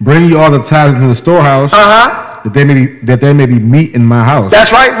 Bring you all the tithes into the storehouse. That there may be meat in my house.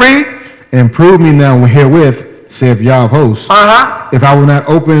 That's right. Read. And prove me now herewith, saith Yah of hosts. If I will not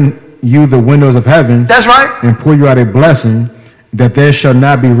open you the windows of heaven. That's right. And pour you out a blessing, that there shall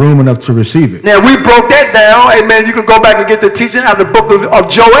not be room enough to receive it. Now we broke that down. Amen. You can go back and get the teaching out of the book of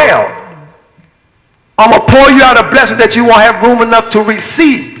Joel. I'm going to pour you out a blessing that you won't have room enough to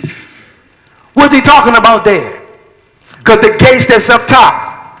receive. What's he talking about there? Because the gates that's up top,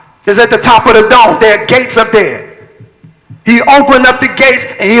 is at the top of the dome. There are gates up there. He opened up the gates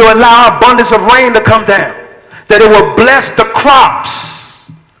and he'll allow abundance of rain to come down. That it will bless the crops.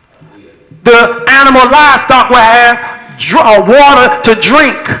 The animal livestock will have water to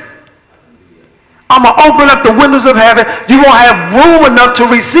drink. I'm going to open up the windows of heaven. You won't have room enough to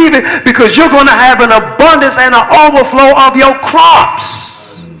receive it because you're going to have an abundance and an overflow of your crops,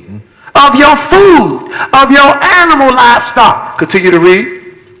 of your food, of your animal livestock. Continue to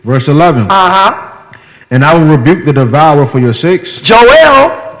read. Verse 11. And I will rebuke the devourer for your sakes.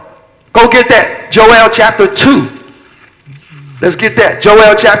 Joel, go get that. Joel chapter 2. Let's get that.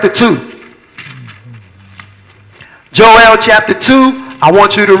 Joel chapter 2. Joel chapter 2. I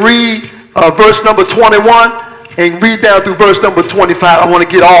want you to read verse number 21 and read down through verse number 25. I want to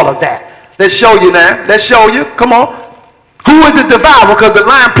get all of that. Let's show you now. Let's show you. Come on. Who is the devourer? Because the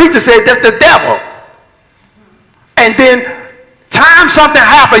lying preacher said that's the devil. And then time something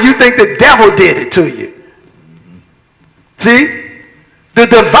happened, you think the devil did it to you. See? The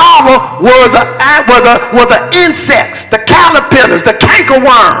devourer were the insects, the caterpillars, the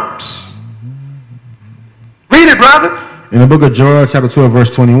cankerworms. Read it, brother. In the book of Joel, chapter 12,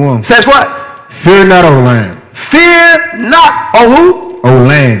 verse 21. Says what? Fear not, O land. Fear not, O who? O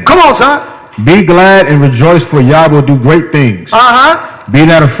land. Come on, son. Be glad and rejoice, for Yah will do great things. Be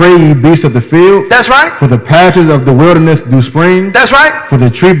not afraid, ye beasts of the field. That's right. For the pastures of the wilderness do spring. That's right. For the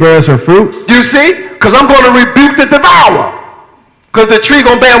tree bears her fruit. You see? Because I'm going to rebuke the devourer. Because the tree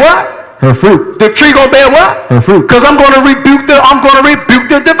going to bear what? Her fruit. The tree going to bear what? Her fruit. Because I'm going to rebuke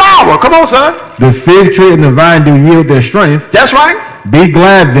the devourer. Come on, son. The fig tree and the vine do yield their strength. That's right. Be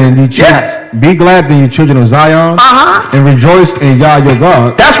glad then, ye children. Yes. Be glad then, ye children of Zion. And rejoice in Yah your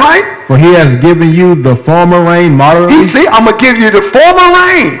God. That's right. For he has given you the former rain moderately. You see, I'm going to give you the former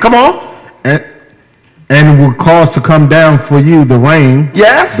rain. Come on. And will cause to come down for you the rain.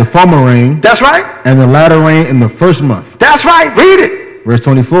 Yes. The former rain. That's right. And the latter rain in the first month. That's right. Read it. Verse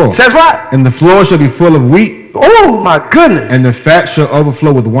 24. Says what? And the floor shall be full of wheat. Oh my goodness. And the fat shall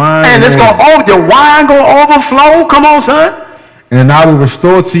overflow with wine. And it's going to, your wine going to overflow. Come on, son. And I will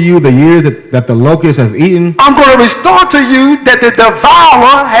restore to you the years that the locust has eaten. I'm going to restore to you that the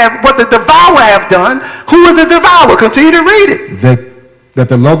devourer what the devourer have done. Who is the devourer? Continue to read it. That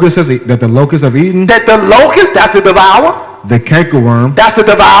the locust have eaten. That the locust, that's the devourer. The cankerworm, that's the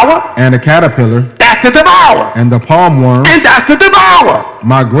devourer. And the caterpillar, that's the devourer. And the palm worm, and that's the devourer.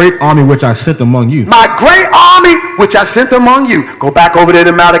 My great army which I sent among you. My great army which I sent among you. Go back over there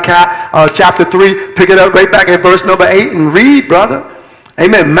to Malachi chapter 3. Pick it up right back at verse number 8 and read, brother.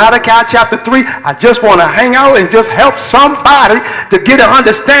 Amen. Malachi chapter 3. I just want to hang out and just help somebody to get an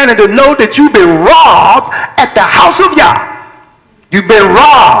understanding, to know that you've been robbed at the house of Yah. You've been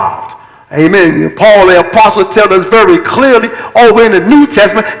robbed. Amen. Paul the apostle tells us very clearly over in the New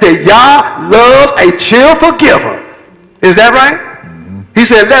Testament that Yah loves a cheerful giver. Is that right? He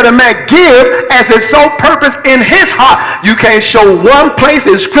said, let a man give as his sole purpose in his heart. You can't show one place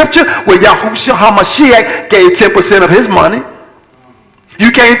in scripture where Yahusha HaMashiach gave 10% of his money.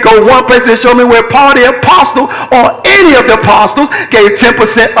 You can't go one place and show me where Paul the apostle or any of the apostles gave 10%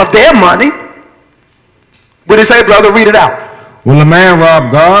 of their money. What did he say, brother? Read it out. Will a man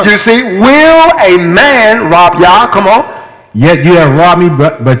rob God? You see, will a man rob Yah? Come on. Yet you have robbed me,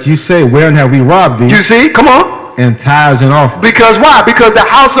 but you say, wherein have we robbed thee? You see, come on. In tithes and offerings. Because why? Because the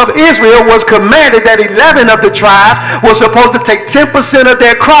house of Israel was commanded that 11 of the tribes were supposed to take 10% of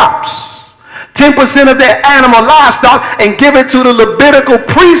their crops, 10% of their animal livestock, and give it to the Levitical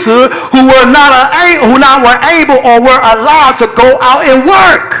priesthood who were not able or were allowed to go out and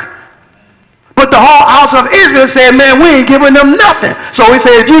work. But the whole house of Israel said, man, we ain't giving them nothing. So he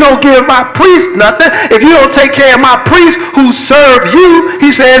said, if you don't give my priest nothing, if you don't take care of my priests who serve you,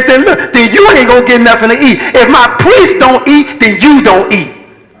 he says, then look, then you ain't going to get nothing to eat. If my priests don't eat, then you don't eat.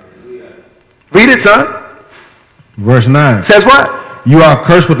 Read it, son. Verse 9. Says what? You are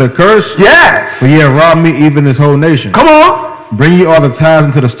cursed with a curse. Yes. For ye have robbed me, even this whole nation. Come on. Bring you all the tithes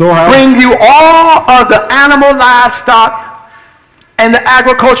into the storehouse. Bring you all of the animal livestock and the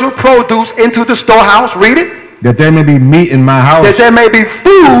agricultural produce into the storehouse. Read it. That there may be meat in my house. That there may be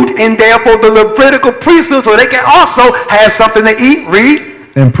food in there for the Levitical priesthood, so they can also have something to eat.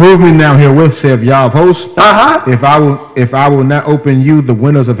 Read. Improve me now herewith, saith Yah of hosts. If I will not open you the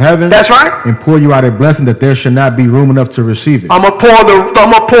windows of heaven. That's right. And pour you out a blessing that there should not be room enough to receive it. I'm gonna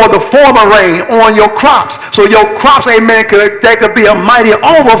pour the former rain on your crops, so your crops, amen, there could be a mighty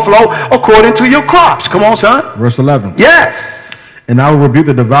overflow according to your crops. Come on, son. Verse 11. Yes. And I will rebuke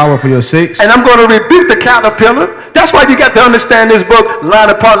the devourer for your sakes. And I'm going to rebuke the caterpillar. That's why you got to understand this book,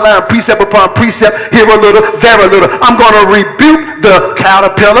 line upon line, precept upon precept, here a little, there a little. I'm going to rebuke the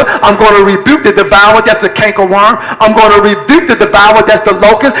caterpillar. I'm going to rebuke the devourer, that's the cankerworm. I'm going to rebuke the devourer, that's the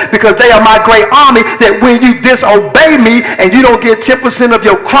locust, because they are my great army, that when you disobey me and you don't get 10% of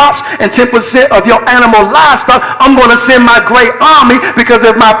your crops and 10% of your animal livestock, I'm going to send my great army, because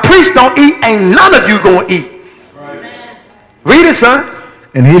if my priests don't eat, ain't none of you going to eat. Read it, son.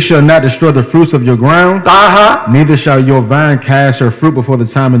 And he shall not destroy the fruits of your ground. Neither shall your vine cast her fruit before the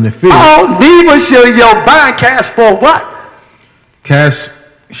time in the field. Oh, neither shall your vine cast for what? Take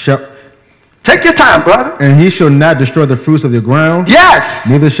your time, brother. And he shall not destroy the fruits of your ground. Yes.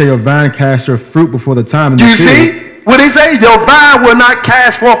 Neither shall your vine cast her fruit before the time in the field. Do you see? What he say? Your vine will not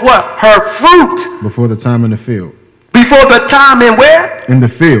cast forth what? Her fruit. Before the time in the field. Before the time in where? In the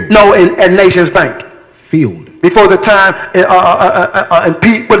field. No, at Nations Bank. Field. Before the time in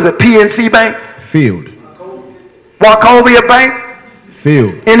what is it, PNC Bank? Field. Wachovia Bank?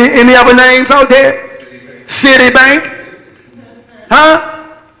 Field. Any other names out there? City Bank? Huh?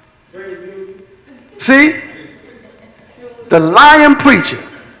 See? The lying preacher.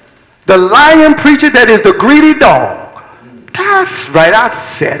 The lying preacher that is the greedy dog. That's right, I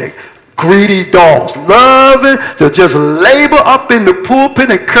said it. Greedy dogs. Loving to just labor up in the pulpit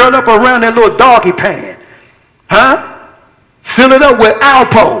and curl up around that little doggy pan. Huh? Fill it up with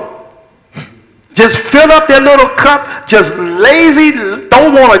Alpo. Just fill up their little cup. Just lazy,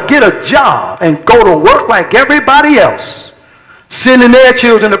 don't want to get a job and go to work like everybody else. Sending their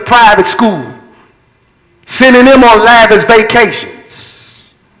children to private school. Sending them on lavish vacations.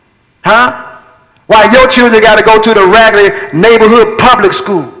 Huh? While your children got to go to the raggedy neighborhood public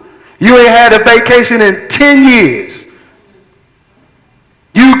school. You ain't had a vacation in 10 years.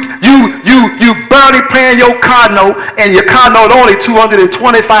 You barely paying your car note, and your car note only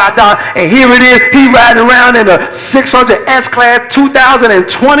 $225. And here it is, he riding around in a 600 S-Class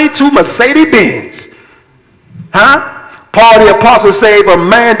 2022 Mercedes-Benz. Huh? Paul the Apostle said, if a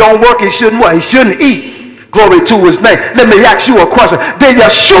man don't work, he shouldn't what? He shouldn't eat. Glory to his name. Let me ask you a question. Did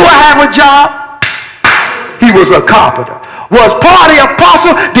Yahusha have a job? He was a carpenter. Was Paul the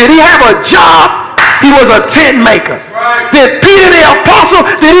Apostle, did he have a job? He was a tent maker. Right. Did Peter the Apostle,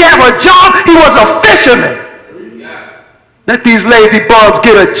 did he have a job? He was a fisherman. Yeah. Let these lazy bums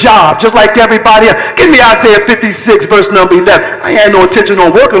get a job, just like everybody else. Give me Isaiah 56, verse number 11. I ain't no intention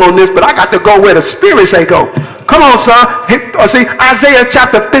on working on this, but I got to go where the Spirit say go. Come on, son. See, Isaiah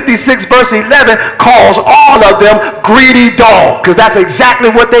chapter 56, verse 11 calls all of them greedy dogs, because that's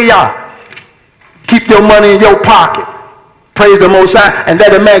exactly what they are. Keep your money in your pocket. Praise the Most High, and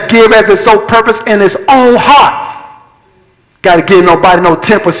let a man give as his sole purpose in his own heart. Got to give nobody no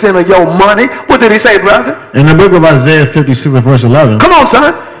 10% of your money. What did he say, brother? In the book of Isaiah 56, verse 11. Come on,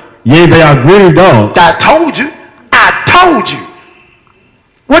 son. Yea, they are greedy dogs. I told you. I told you.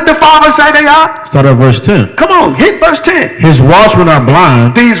 What the Father say they are? Start at verse 10. Come on, hit verse 10. His watchmen are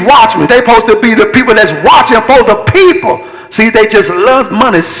blind. These watchmen, they supposed to be the people that's watching for the people. See, they just love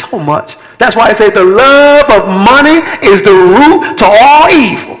money so much. That's why I say the love of money is the root to all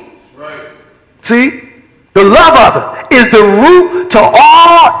evil. Right. See? The love of it is the root to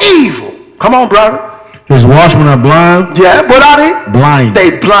all evil. Come on, brother. His watchmen are blind. Yeah, what are they? Blind.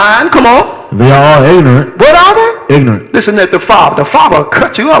 They blind, come on. They are all ignorant. What are they? Ignorant. Listen at the Father. The Father will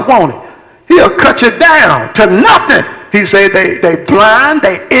cut you up, won't he? He'll cut you down to nothing. He said they blind,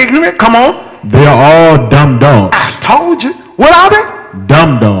 they ignorant, come on. They are all dumb dogs. I told you. What are they?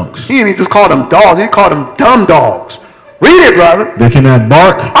 Dumb dogs. He didn't just call them dogs. He called them dumb dogs. Read it, brother. They cannot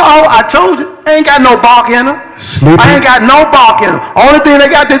bark. Oh, I told you. Ain't got no bark in them. Sleeping. I ain't got no bark in them. Only thing they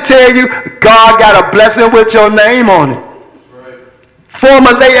got to tell you, God got a blessing with your name on it.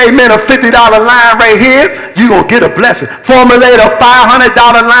 Formulate, amen, a $50 line right here, you're going to get a blessing. Formulate a $500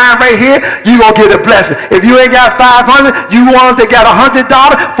 line right here, you're going to get a blessing. If you ain't got $500, you ones that got $100,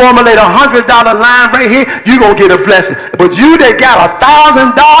 formulate a $100 line right here, you're going to get a blessing. But you that got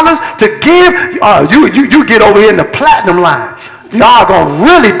 $1,000 to give, you get over here in the platinum line. God going to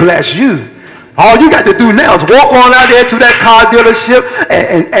really bless you. All you got to do now is walk on out there to that car dealership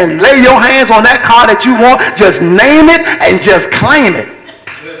and lay your hands on that car that you want. Just name it and just claim it.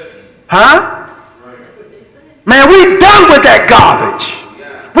 Huh? Man, we done with that garbage.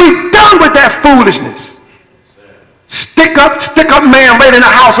 We done with that foolishness. Stick up man right in the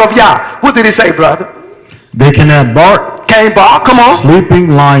house of Yah. What did he say, brother? They cannot bark. Can't bark, come on.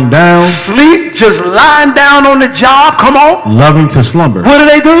 Sleeping, lying down. Sleep, just lying down on the job, come on. Loving to slumber. What do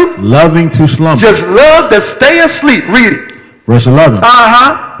they do? Loving to slumber. Just love to stay asleep. Read it. Verse 11.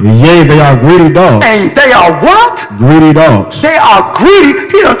 Yea, they are greedy dogs. And they are what? Greedy dogs. They are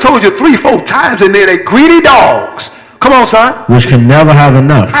greedy. He done told you 3-4 times in there, they greedy dogs. Come on, son. Which can never have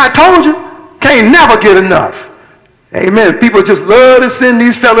enough. I told you. Can't never get enough. Amen. People just love to send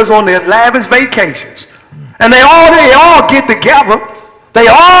these fellas on their lavish vacations. And they all get together. They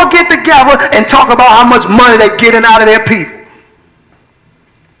all get together and talk about how much money they're getting out of their people.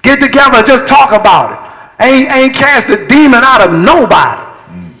 Get together and just talk about it. Ain't cast a demon out of nobody.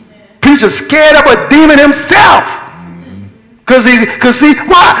 Preacher's scared of a demon himself. Because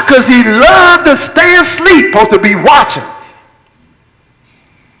why? Because he loved to stay asleep, supposed to be watching.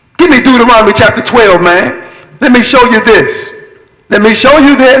 Give me Deuteronomy chapter 12, man. Let me show you this. Let me show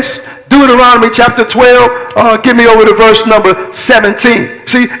you this. Deuteronomy chapter 12, give me over to verse number 17.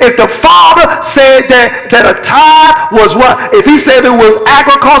 See, if the Father said that a tithe was what? If he said it was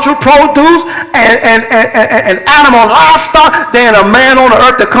agricultural produce and animal livestock, then a man on the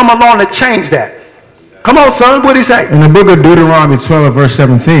earth to come along and change that. Come on, son, what did he say? In the book of Deuteronomy 12, verse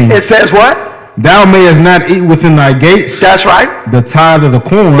 17. It says what? Thou mayest not eat within thy gates. That's right. The tithe of the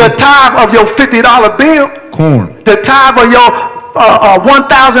corn. The tithe of your $50 bill. Corn. The tithe of your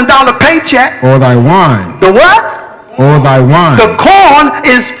 $1,000 paycheck. Or thy wine. The what? Or thy wine. The corn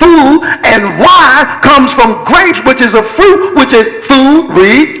is food, and wine comes from grapes, which is a fruit, which is food.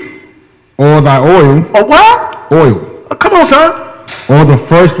 Read. Or thy oil. Or what? Oil. Come on, son. Or the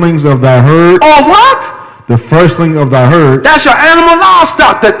firstlings of thy herd. Or what? The firstling of thy herd. That's your animal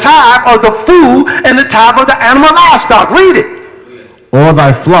livestock. The tithe of the food and the tithe of the animal livestock. Read it. Or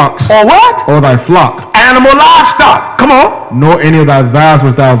thy flocks. Or what? Or thy flock. Animal livestock. Come on. Nor any of thy vows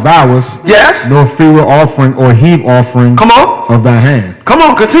which thou vowest. Yes. Nor freewill offering or heave offering. Come on. Of thy hand. Come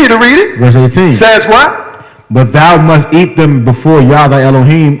on, continue to read it. Verse 18. Says what? But thou must eat them before Yah thy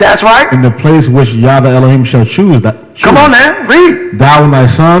Elohim. That's right. In the place which Yah thy Elohim shall choose. Come on now, read. Thou and thy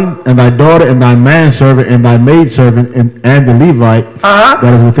son, and thy daughter, and thy manservant, and thy maidservant, and the Levite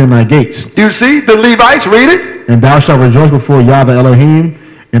that is within thy gates. Do you see the Levites? Read it. And thou shalt rejoice before Yah thy Elohim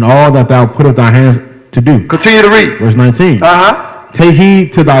in all that thou puttest thy hands to do. Continue to read. Verse 19. Take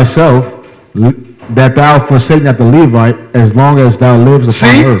heed to thyself that thou forsake not the Levite as long as thou livest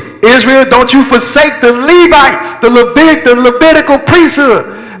upon earth. Israel, don't you forsake the Levites, the Levitical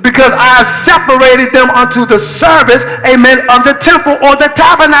priesthood. Because I have separated them unto the service, amen, of the temple or the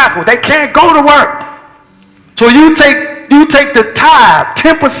tabernacle. They can't go to work. So you take the tithe,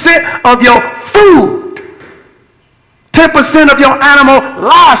 10% of your food, 10% of your animal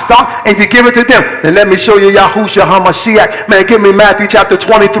livestock, and you give it to them. Then let me show you Yahusha HaMashiach. Man, give me Matthew chapter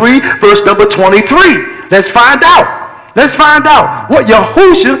 23, verse number 23. Let's find out. Let's find out what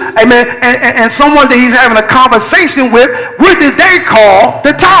Yahusha, amen, and someone that he's having a conversation with, what did they call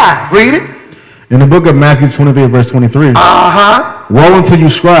the tithe? Read it. In the book of Matthew 23, verse 23. Woe unto you,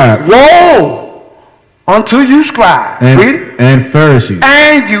 scribes. Woe unto you, scribes. Read it. And Pharisees.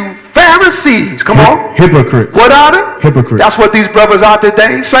 And you Pharisees. Come on. Hypocrites. What are they? Hypocrites. That's what these brothers are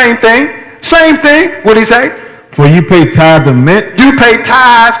today. Same thing. Same thing. What did he say? For you pay tithe of mint. You pay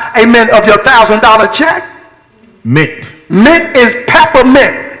tithes, amen, of your $1,000 check. Mint. Mint is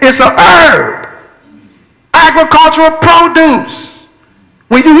peppermint. It's a herb. Agricultural produce.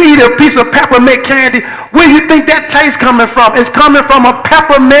 When you eat a piece of peppermint candy, where do you think that taste coming from? It's coming from a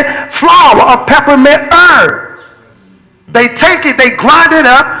peppermint flower, a peppermint herb. They take it, they grind it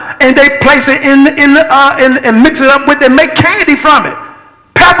up, and they place it in and mix it up with it, make candy from it.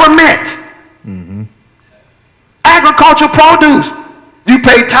 Peppermint. Agricultural produce. You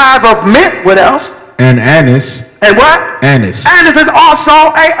pay tithe of mint. What else? And anise. And what? Anise. Anise is also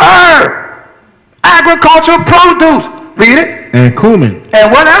a herb. Agricultural produce. Read it. And cumin.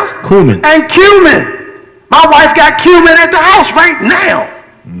 And what else? Cumin. And cumin. My wife got cumin at the house right now.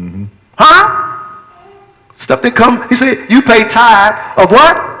 Stuff that come. He said, you pay tithe of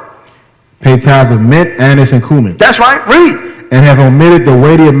what? Pay tithes of mint, anise, and cumin. That's right. Read. And have omitted the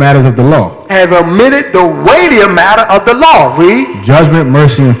weightier matters of the law. Have omitted the weightier matter of the law. Read. Judgment,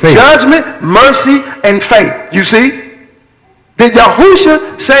 mercy, and faith. Judgment, mercy, and faith. You see? Did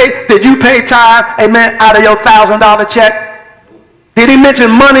Yahusha say that you pay tithe, amen, out of your $1,000 check? Did he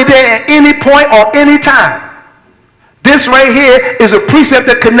mention money there at any point or any time? This right here is a precept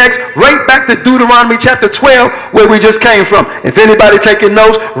that connects right back to Deuteronomy chapter 12 where we just came from. If anybody taking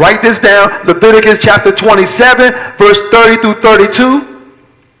notes, write this down. Leviticus chapter 27 verse 30 through 32.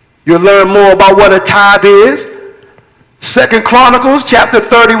 You'll learn more about what a tithe is. 2 Chronicles chapter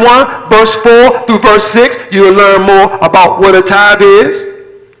 31 verse 4 through verse 6. You'll learn more about what a tithe is.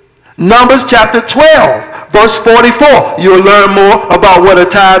 Numbers chapter 12 verse 44. You'll learn more about what a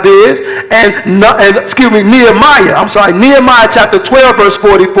tithe is. and Nehemiah. I'm sorry, Nehemiah chapter 12, verse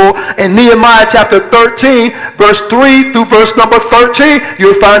 44, and Nehemiah chapter 13, verse 3 through verse number 13,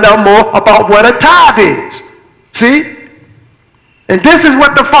 you'll find out more about what a tithe is. See? And this is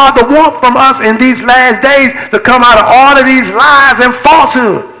what the Father wants from us in these last days, to come out of all of these lies and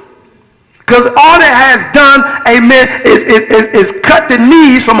falsehood. Because all it has done, amen, is cut the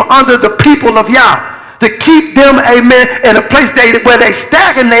knees from under the people of Yah, to keep them, amen, in a place where they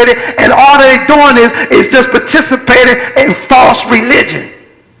stagnated, and all they're doing is just participating in false religion.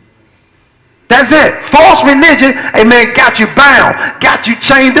 That's it. False religion, amen, got you bound, got you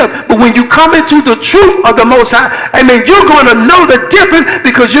chained up. But when you come into the truth of the Most High, amen, you're going to know the difference,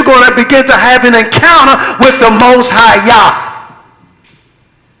 because you're going to begin to have an encounter with the Most High Yah.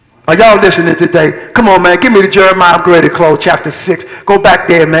 Are y'all listening today? Come on, man. Give me the Jeremiah. I'm ready to close. Chapter 6. Go back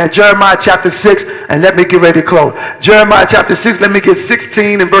there, man. Jeremiah chapter 6, and let me get ready to close. Jeremiah chapter 6, let me get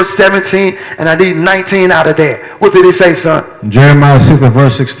 16 and verse 17, and I need 19 out of there. What did he say, son? Jeremiah 6 and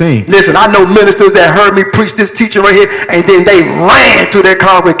verse 16. Listen, I know ministers that heard me preach this teaching right here, and then they ran to their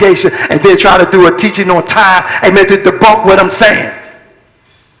congregation and then try to do a teaching on tithe, amen, to debunk what I'm saying.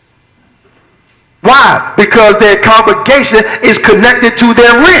 Why? Because their congregation is connected to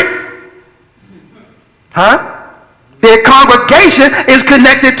their rent. Huh? Their congregation is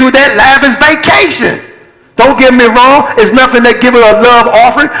connected to that lavish vacation. Don't get me wrong. It's nothing that giving a love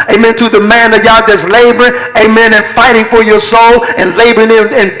offering, amen, to the man of y'all that's laboring, amen, and fighting for your soul and laboring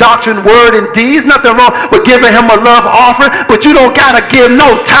in doctrine, word, and deeds. Nothing wrong with giving him a love offering, but you don't got to give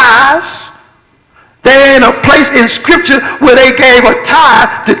no tithes. There ain't a place in Scripture where they gave a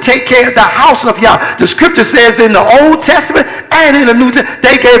tithe to take care of the house of Yah. The Scripture says in the Old Testament and in the New Testament,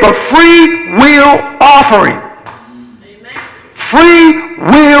 they gave a free will offering. Amen. Free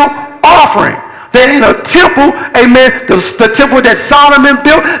will offering. There ain't a temple, amen, the temple that Solomon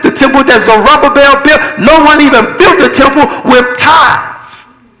built, the temple that Zerubbabel built. No one even built a temple with tithe,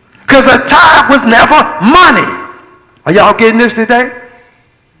 because a tithe was never money. Are y'all getting this today?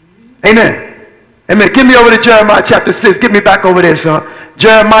 Amen. Amen. Give me over to Jeremiah chapter 6. Get me back over there, son.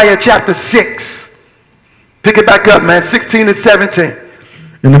 Jeremiah chapter 6. Pick it back up, man. 16 and 17.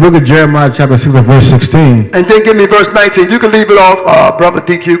 In the book of Jeremiah chapter 6 and verse 16. And then give me verse 19. You can leave it off, brother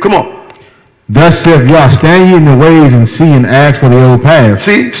DQ. Come on. Thus saith Yah, stand ye in the ways and see and ask for the old paths.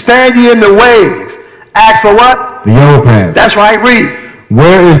 See, stand ye in the ways. Ask for what? The old paths. That's right. Read.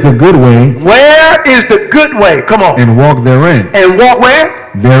 Where is the good way? Where is the good way? Come on. And walk therein. And walk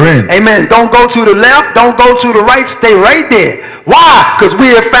where? Therein. Amen. Don't go to the left. Don't go to the right. Stay right there. Why? Because we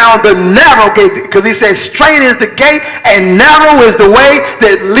have found the narrow gate. Because he says straight is the gate and narrow is the way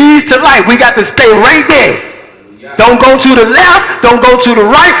that leads to life. We got to stay right there. Don't go to the left. Don't go to the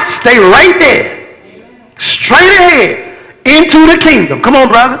right. Stay right there. Straight ahead into the kingdom. Come on,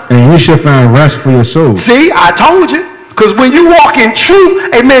 brother. And you shall find rest for your soul. See, I told you. Because when you walk in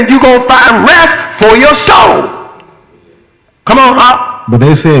truth, amen, you're going to find rest for your soul. Come on, huh? But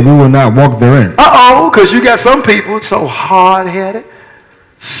they said we will not walk therein. Uh-oh, because you got some people so hard-headed,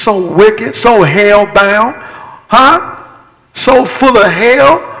 so wicked, so hell-bound, huh? So full of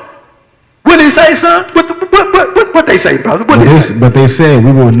hell. What did he say, son? What they say, brother? But they said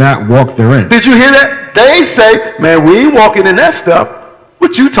we will not walk therein. Did you hear that? They say, man, we ain't walking in that stuff.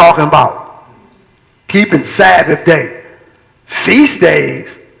 What you talking about? Keeping Sabbath day. Feast days?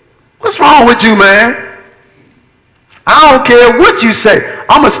 What's wrong with you, man? I don't care what you say.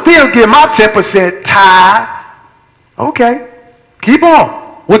 I'm going to still give my 10% tithe. Okay. Keep on.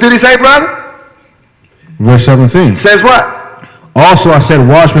 What did he say, brother? Verse 17. Says what? Also I set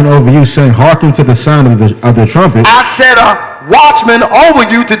watchmen over you, saying, hearken to the sound of the trumpet. I set a watchman over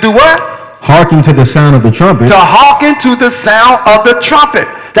you to do what? Hearken to the sound of the trumpet. To hearken to the sound of the trumpet.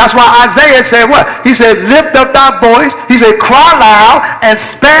 That's why Isaiah said what? He said, lift up thy voice. He said, cry loud and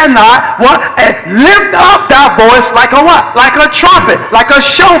spare not. What? And lift up thy voice like a what? Like a trumpet, like a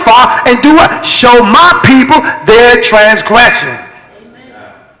shofar, and do what? Show my people their transgression.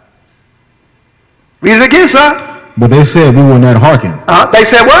 Amen. Read it again, sir. But they said we will not hearken. They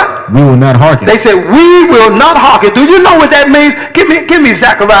said what? We will not hearken. They said we will not hearken. Do you know what that means? Give me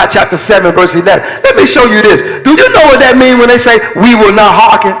Zechariah chapter 7 verse 11. Let me show you this. Do you know what that means when they say we will not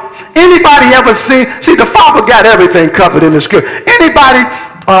hearken? Anybody ever see the Father got everything covered in the scripture. Anybody,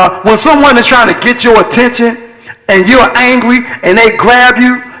 when someone is trying to get your attention and you're angry and they grab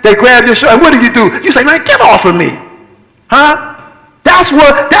your shirt, and what do? You say, man, get off of me. Huh?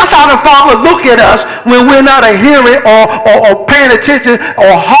 That's how the Father look at us when we're not hearing or paying attention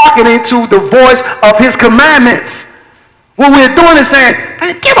or hearkening to the voice of his commandments. What we're doing is saying,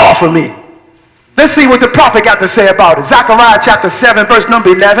 hey, get off of me. Let's see what the prophet got to say about it. Zechariah chapter 7 verse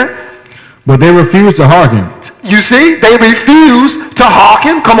number 11. But they refused to hearken. You see, they refused to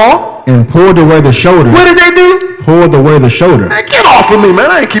hearken. Come on. And pulled away the shoulder. What did they do? Pulled away the shoulder. Man, get off of me, man.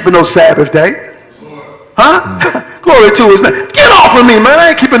 I ain't keeping no Sabbath day. Huh? Glory to his name. Get off of me, man. I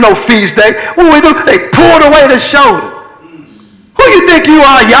ain't keeping no feast day. What do we do? They pulled away the shoulder. Who you think you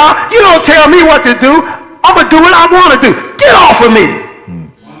are, y'all? You don't tell me what to do. I'm going to do what I want to do. Get off of me.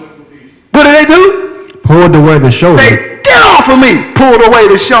 What did they do? Pulled away the shoulder. They get off of me. Pulled away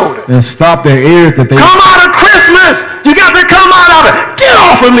the shoulder. And stopped their ears that they... Come out of Christmas. You got to come out of it. Get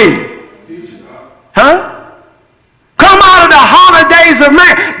off of me. Huh? Come out of the holidays of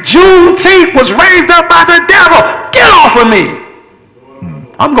man. Juneteenth was raised up by the devil. Get off of me.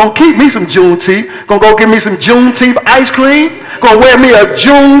 I'm going to keep me some Juneteenth. Going to go get me some Juneteenth ice cream. Going to wear me a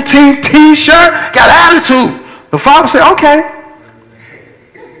Juneteenth t-shirt. Got attitude. The father said, okay.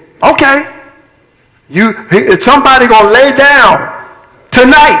 Okay. Somebody going to lay down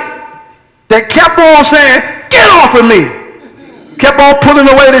tonight that kept on saying, get off of me. Kept on pulling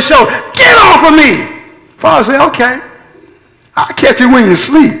away the shoulder. Get off of me. Father said, okay. I'll catch you when you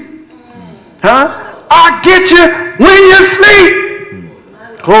sleep. Huh? I'll get you when you sleep.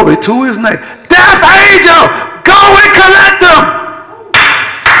 Glory to his name. Death angel, go and collect them.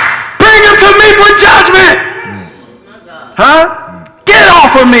 Bring them to me for judgment. Huh? Get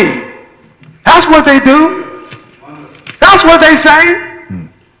off of me. That's what they do. That's what they say.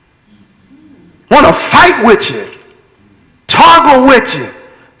 Want to fight with you. Toggle with you.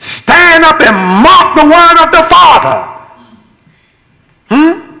 Stand up and mock the word of the Father.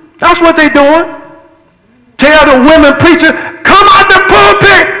 That's what they're doing. Tell the women preacher, come out the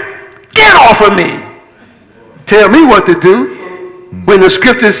pulpit. Get off of me. Tell me what to do. When the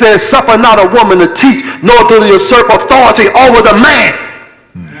scripture says, suffer not a woman to teach, nor to usurp authority over the man.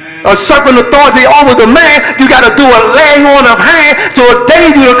 Usurping authority over the man, you got to do a laying on of hand to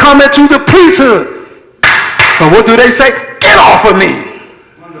ordain you to come into the priesthood. So what do they say? Get off of me.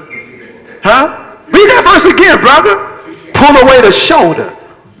 Huh? Read that verse again, brother. Pull away the shoulder.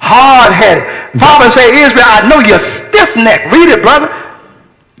 Hard-headed. Father say, Israel, I know you're stiff-necked. Read it, brother.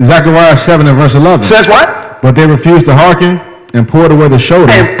 Zechariah 7 and verse 11. Says what? But they refused to hearken and pulled away the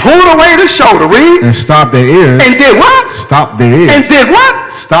shoulder. And pulled away the shoulder. Read. And stopped their ears. And did what? Stopped their ears. And did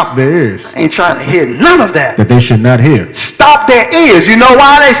what? Stopped their ears. I ain't trying to hear none of that. That they should not hear. Stop their ears. You know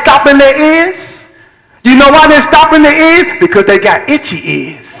why they stopping their ears? You know why they're stopping their ears? Because they got itchy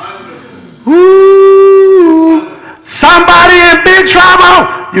ears. Ooh. Somebody in big trouble.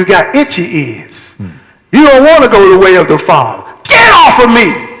 You got itchy ears. You don't want to go the way of the Father. Get off of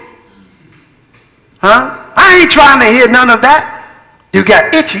me. Huh? I ain't trying to hear none of that. You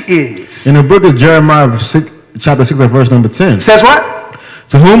got itchy ears. In the book of Jeremiah, chapter 6, verse number 10. Says what?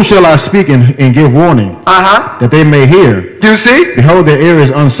 To whom shall I speak and give warning? That they may hear. Do you see? Behold, their ear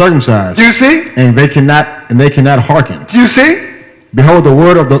is uncircumcised. Do you see? And they cannot hearken. Do you see? Behold, the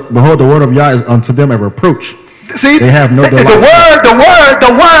word of Yah is unto them a reproach. See, they have no delight.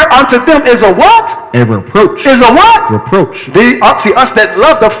 The word unto them is a what? A reproach. Is a what? Reproach. See, us that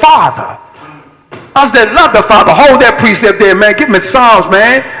love the Father. Us that love the Father. Hold that precept there, man. Give me Psalms,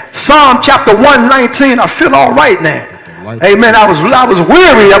 man. Psalm chapter 119. I feel all right now. Amen. I was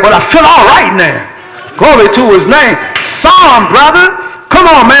weary, but I feel all right now. Glory to his name. Psalm, brother. Come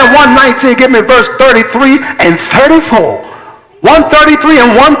on, man. 119. Give me verse 33 and 34. 133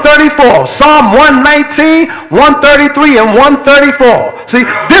 and 134. Psalm 119, 133 and 134. See,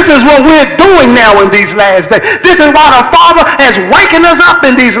 this is what we're doing now in these last days. This is why the Father has waken us up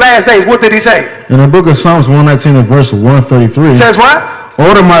in these last days. What did he say? In the book of Psalms 119 and verse 133. Says what?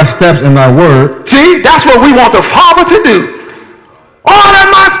 Order my steps in thy word. See, that's what we want the Father to do. Order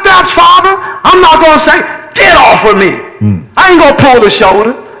my steps, Father. I'm not going to say, get off of me. I ain't going to pull the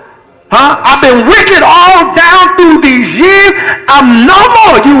shoulder. I've been wicked all down through these years. I'm no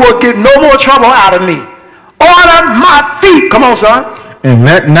more. You will get no more trouble out of me. Order my feet. Come on, son. And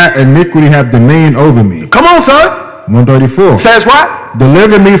let not iniquity have dominion over me. Come on, son. 134. Says what?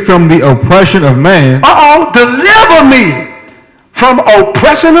 Deliver me from the oppression of man. Deliver me from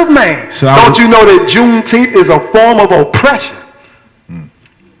oppression of man. So don't you know that Juneteenth is a form of oppression?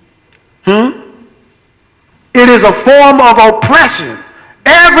 It is a form of oppression.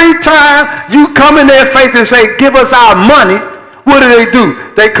 Every time you come in their face and say, give us our money, what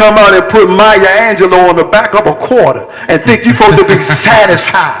do? They come out and put Maya Angelou on the back of a quarter and think you're supposed to be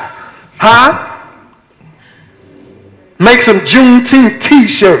satisfied. Make some Juneteenth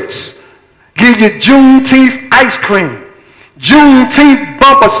t-shirts. Give you Juneteenth ice cream. Juneteenth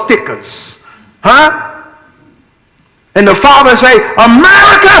bumper stickers. And the Father say,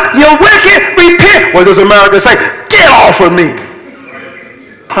 America, you're wicked, repent. What does America say? Get off of me.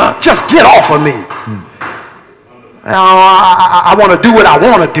 Just get off of me. I want to do what I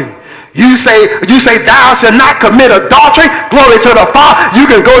want to do. You say thou shalt not commit adultery. Glory to the Father. You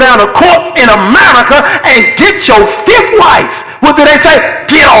can go down to court in America and get your 5th wife. What do they say?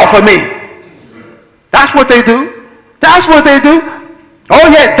 Get off of me. That's what they do. That's what they do. Oh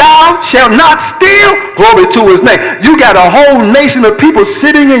yeah, thou shalt not steal. Glory to his name. You got a whole nation of people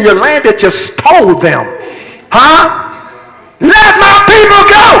sitting in your land that you stole them. Let my people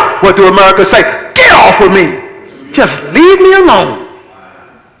go. What do America say? Get off of me. Just leave me alone.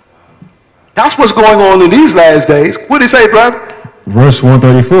 That's what's going on in these last days. What did he say, brother? Verse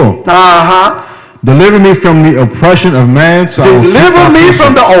 134. Deliver me from the oppression of man. So deliver me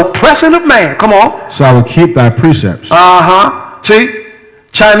from the oppression of man. Come on. So I will keep thy precepts. See,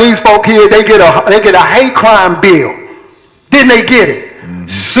 Chinese folk here, they get a hate crime bill. Didn't they get it?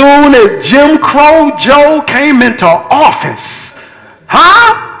 Soon as Jim Crow Joe came into office,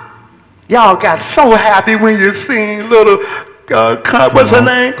 y'all got so happy when you seen little, what's her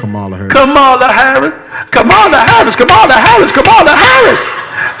name? Kamala Harris. Kamala Harris. Kamala Harris. Kamala Harris. Kamala Harris.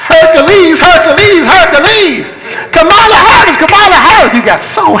 Hercules. Hercules. Hercules. Kamala Harris. Kamala Harris. You got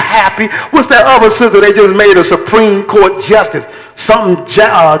so happy. What's that other sister they just made a Supreme Court justice? Something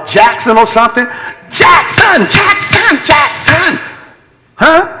Jackson or something? Jackson.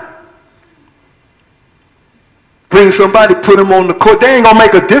 Bring somebody, put him on the court. They ain't gonna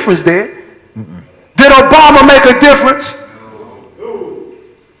make a difference there. Did Obama make a difference?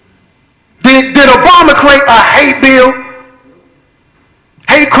 Did Obama create a hate bill?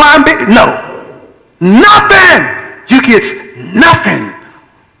 Hate crime bill? No. Nothing. You get nothing.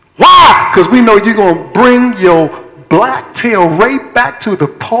 Why? Because we know you're going to bring your black tail right back to the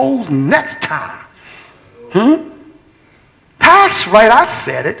polls next time. That's right, I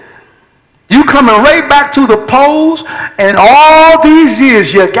said it. You coming right back to the polls, and all these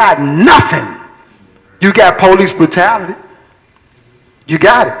years you got nothing. You got police brutality. You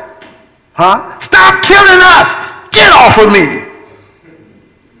got it. Stop killing us. Get off of me.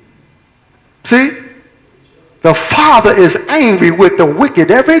 See? The Father is angry with the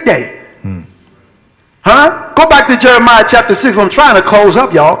wicked every day. Go back to Jeremiah chapter 6. I'm trying to close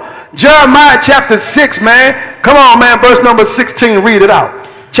up, y'all. Jeremiah chapter 6, man. Come on, man. Verse number 16. Read it out.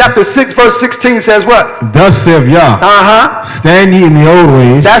 Chapter 6, verse 16 says what? Thus saith Yah. Stand ye in the old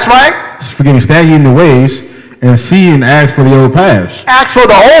ways. That's right. Forgive me. Stand ye in the ways, and see and ask for the old paths. Ask for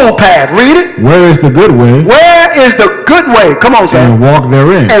the old path. Read it. Where is the good way? Where is the good way? Come on, son. And walk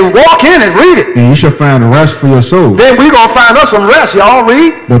therein. And walk in and read it. And you shall find rest for your souls. Then we're going to find us some rest, y'all.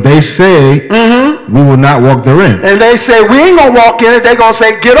 Read. But they say, we will not walk therein. And they say, we ain't going to walk in it. They're going to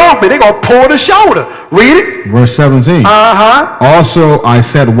say, get off me. They're going to pull the shoulder. Read it. Verse 17. Also I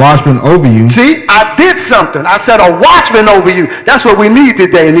set watchmen over you. See, I did something. I set a watchman over you. That's what we need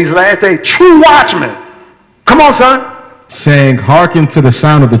today in these last days. True watchmen. Come on, son. Saying, hearken to the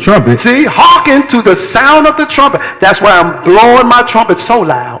sound of the trumpet. See, hearken to the sound of the trumpet. That's why I'm blowing my trumpet so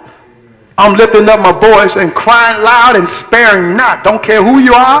loud. I'm lifting up my voice and crying loud and sparing not. Don't care who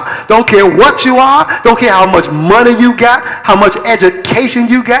you are. Don't care what you are. Don't care how much money you got, how much education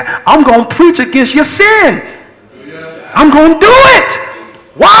you got. I'm going to preach against your sin. I'm going to do it.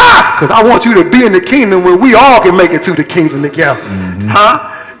 Why? Because I want you to be in the kingdom where we all can make it to the kingdom together.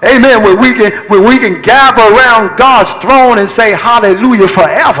 Amen. When we can gather around God's throne and say hallelujah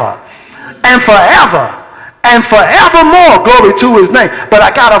forever and forever and forevermore. Glory to his name. But I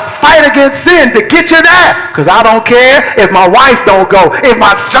got to fight against sin to get you there. Because I don't care if my wife don't go, if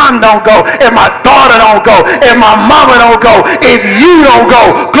my son don't go, if my daughter don't go, if my mama don't go, if you don't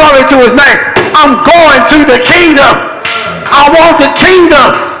go. Glory to his name. I'm going to the kingdom. I want the kingdom.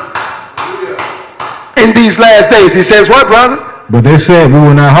 In these last days. He says what, brother? But they said we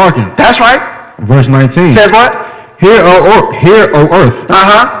will not hearken. That's right. Verse 19. Says what? Hear, O earth.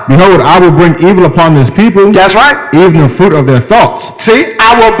 Behold, I will bring evil upon this people. That's right. Even the fruit of their thoughts. See,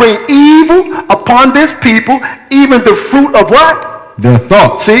 I will bring evil upon this people, even the fruit of what? Their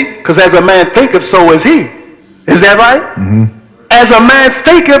thoughts. See, because as a man thinketh, so is he. Is that right? As a man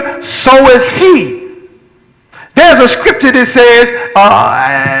thinketh, so is he. There's a scripture that says,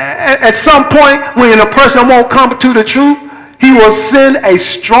 at some point, when a person won't come to the truth, he will send a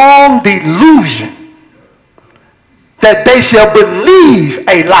strong delusion that they shall believe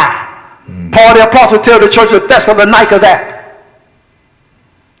a lie. Paul the apostle tells the church of Thessalonica that.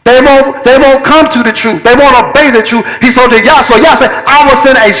 They won't come to the truth. They won't obey the truth. He told Yah. So Yah said, I will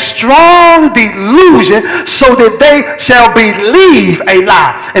send a strong delusion so that they shall believe a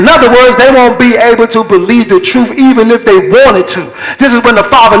lie. In other words, they won't be able to believe the truth even if they wanted to. This is when the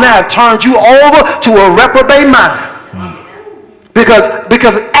Father now have turned you over to a reprobate mind.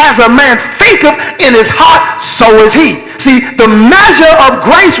 Because as a man thinketh in his heart, so is he. See, the measure of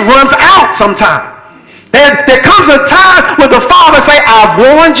grace runs out sometimes. There comes a time when the Father say, I've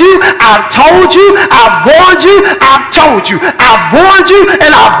warned you, I've told you, I've warned you, I've told you, I've warned you,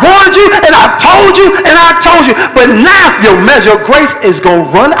 and I've warned you, and I've told you, and I've told you. But now your measure of grace is going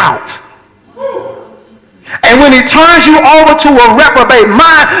to run out. And when he turns you over to a reprobate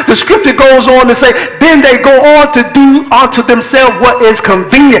mind, the scripture goes on to say, then they go on to do unto themselves what is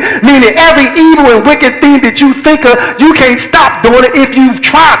convenient. Meaning every evil and wicked thing that you think of, you can't stop doing it if you've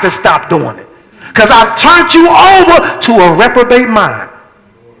tried to stop doing it. Because I've turned you over to a reprobate mind.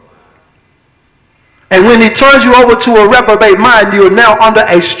 And when he turns you over to a reprobate mind, you are now under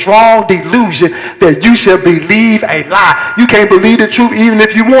a strong delusion that you shall believe a lie. You can't believe the truth even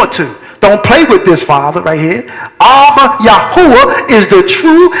if you want to. Don't play with this, Father, right here. Abba Yahuwah is the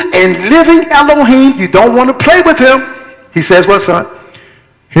true and living Elohim. You don't want to play with him. He says what, son?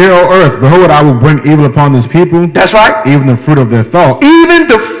 Hear, O earth, behold, I will bring evil upon this people. That's right. Even the fruit of their thoughts. Even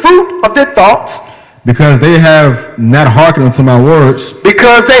the fruit of their thoughts. Because they have not hearkened unto my words.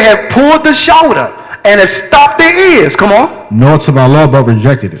 Because they have pulled the shoulder and have stopped their ears. Come on. Nor to my law, but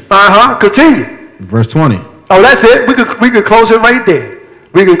rejected it. Continue. Verse 20. Oh, that's it. We could close it right there.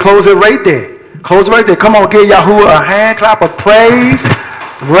 We can close it right there. Close it right there. Come on, give Yahuwah a hand clap of praise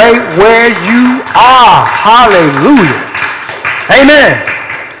right where you are. Hallelujah. Amen.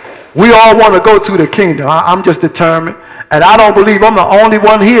 We all want to go to the kingdom. I'm just determined. And I don't believe I'm the only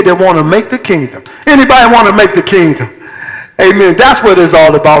one here that want to make the kingdom. Anybody want to make the kingdom? Amen. That's what it's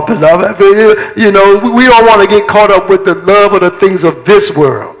all about, beloved. You know, we don't want to get caught up with the love of the things of this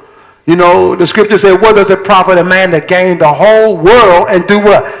world. You know, the scripture said, what does it profit a man to gain the whole world and do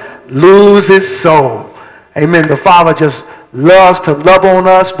what? Lose his soul. Amen. The Father just loves to love on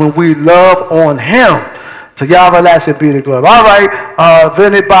us when we love on him. To Yahweh, everlasting be the glory. All right. If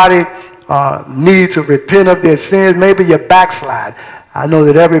anybody need to repent of their sins, maybe you backslide. I know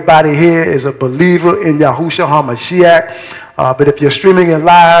that everybody here is a believer in Yahusha HaMashiach. But if you're streaming it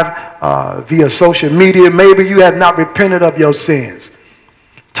live via social media, maybe you have not repented of your sins.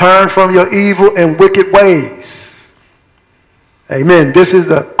 Turn from your evil and wicked ways. Amen. This is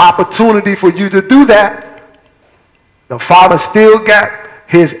the opportunity for you to do that. The Father still got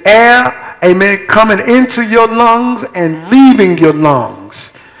his air, amen, coming into your lungs and leaving your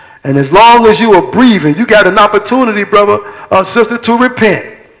lungs. And as long as you are breathing, you got an opportunity, brother or sister, to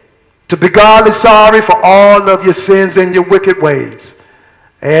repent. To be godly sorry for all of your sins and your wicked ways.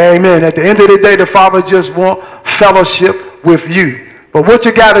 Amen. At the end of the day, the Father just wants fellowship with you. But what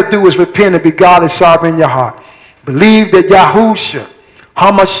you got to do is repent and be godly sorry in your heart. Believe that Yahusha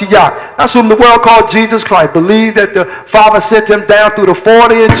HaMashiach, that's whom the world called Jesus Christ. Believe that the Father sent him down through the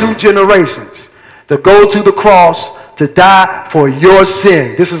 42 generations to go to the cross to die for your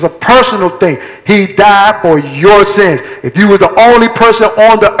sin. This is a personal thing. He died for your sins. If you were the only person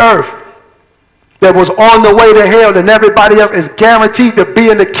on the earth that was on the way to hell and everybody else is guaranteed to be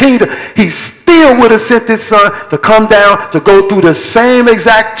in the kingdom, he still would have sent his son to come down to go through the same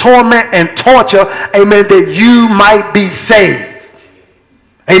exact torment and torture, amen, that you might be saved.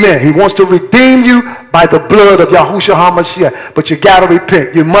 Amen. He wants to redeem you by the blood of Yahusha HaMashiach. But you got to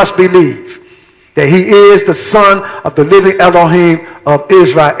repent. You must believe that he is the son of the living Elohim of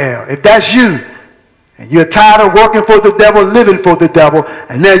Israel. If that's you, and you're tired of working for the devil, living for the devil,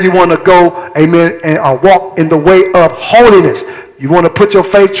 and now you want to go, amen, and walk in the way of holiness. You want to put your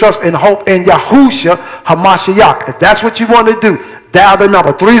faith, trust, and hope in Yahusha HaMashiach. If that's what you want to do, dial the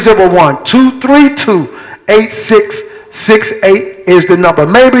number 301-232-8668 is the number.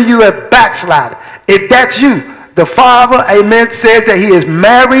 Maybe you have backslided. If that's you, the Father, amen, says that he is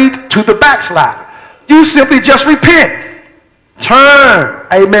married to the backslider. You simply just repent. Turn,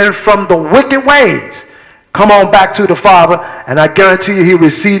 amen, from the wicked ways. Come on back to the Father, and I guarantee you he'll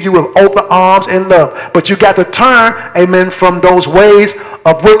receive you with open arms and love. But you got to turn, amen, from those ways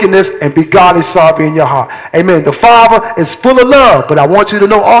of wickedness and be godly sorry in your heart. Amen. The Father is full of love, but I want you to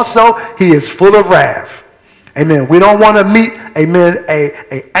know also he is full of wrath. Amen. We don't want to meet, amen,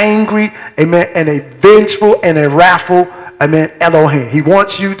 a angry, amen, and a vengeful and a wrathful, amen, Elohim. He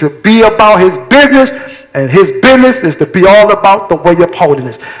wants you to be about his business, and his business is to be all about the way of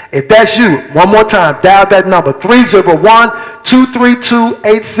holiness. If that's you, one more time, dial that number.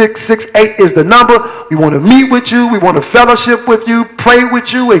 301-232-8668 is the number. We want to meet with you. We want to fellowship with you, pray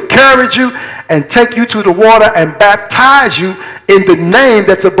with you, encourage you, and take you to the water and baptize you in the name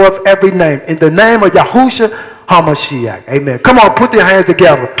that's above every name. In the name of Yahusha HaMashiach. Amen. Come on, put your hands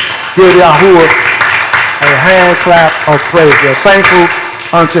together. Give Yahuwah a hand clap of praise. We're thankful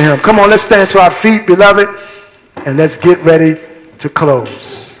unto him. Come on, let's stand to our feet, beloved, and let's get ready to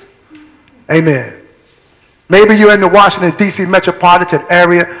close. Amen. Maybe you're in the Washington, D.C. metropolitan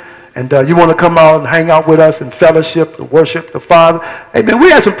area, and you want to come out and hang out with us and fellowship, and worship the Father. Amen. We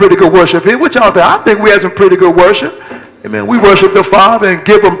had some pretty good worship here. What y'all think? I think we had some pretty good worship. Amen. We worship the Father and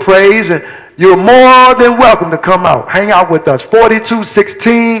give him praise, and you're more than welcome to come out. Hang out with us.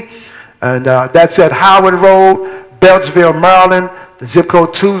 4216, and that's at Howard Road, Beltsville, Maryland. The zip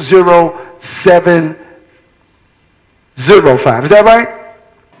code 20705. Is that right?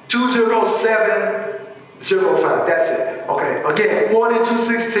 20705. That's it. Okay. Again,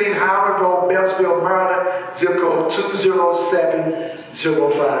 4216 Howard Road, Beltsville, Maryland. Zip code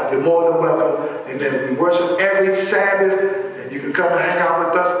 20705. You're more than welcome. Amen. We worship every Sabbath, and you can come and hang out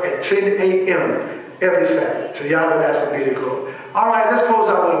with us at 10 a.m. every Sabbath. To Yahweh, that's the be the glory. All right, let's close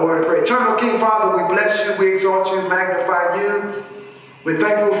out with a word of prayer. Eternal King, Father, we bless you, we exalt you, magnify you. We're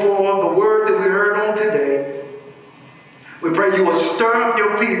thankful for the word that we heard on today. We pray you will stir up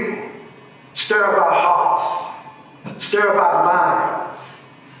your people, stir up our hearts, stir up our minds,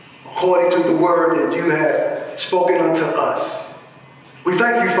 according to the word that you have spoken unto us. We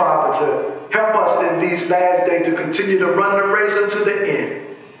thank you, Father, to help us in these last days to continue to run the race unto the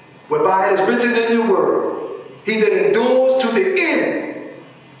end, whereby it is written in your word, he that endures to the end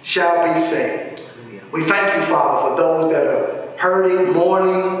shall be saved. We thank you, Father, for those that are hurting,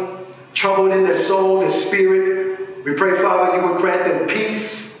 mourning, troubled in their soul, their spirit. We pray, Father, you will grant them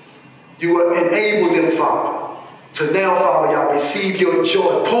peace. You will enable them, Father, to now, Father, y'all receive your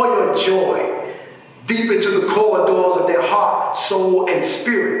joy. Pour your joy deep into the corridors of their heart, soul, and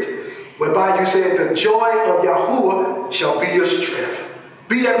spirit, whereby you said the joy of Yahuwah shall be your strength.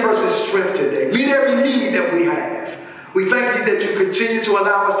 Be that person's strength today. Meet every need that we have. We thank you that you continue to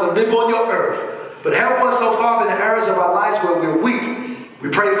allow us to live on your earth. But help us, oh Father, in the areas of our lives where we're weak. We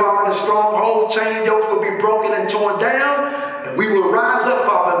pray, Father, the strongholds, chain yokes will be broken and torn down, and we will rise up,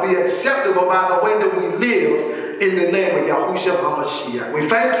 Father, and be acceptable by the way that we live in the name of Yahusha HaMashiach. We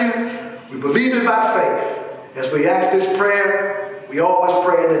thank you. We believe it by faith. As we ask this prayer, we always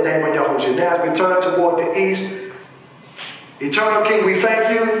pray in the name of Yahusha. Now as we turn toward the east, Eternal King, we thank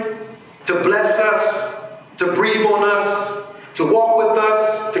you to bless us, to breathe on us, to walk with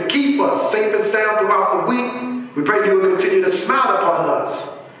us, to keep us safe and sound throughout the week. We pray you will continue to smile upon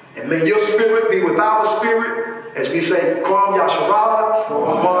us. And may your spirit be with our spirit as we say, Kwam Yasharala,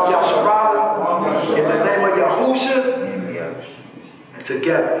 Kwam Yasharala, in the name of Yahusha. And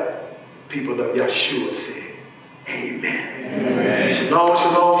together, people of Yeshua say, amen. Amen. Shalom,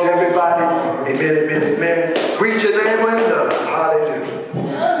 shalom to everybody. Amen, amen, amen. Greet your neighbor in love. Hallelujah.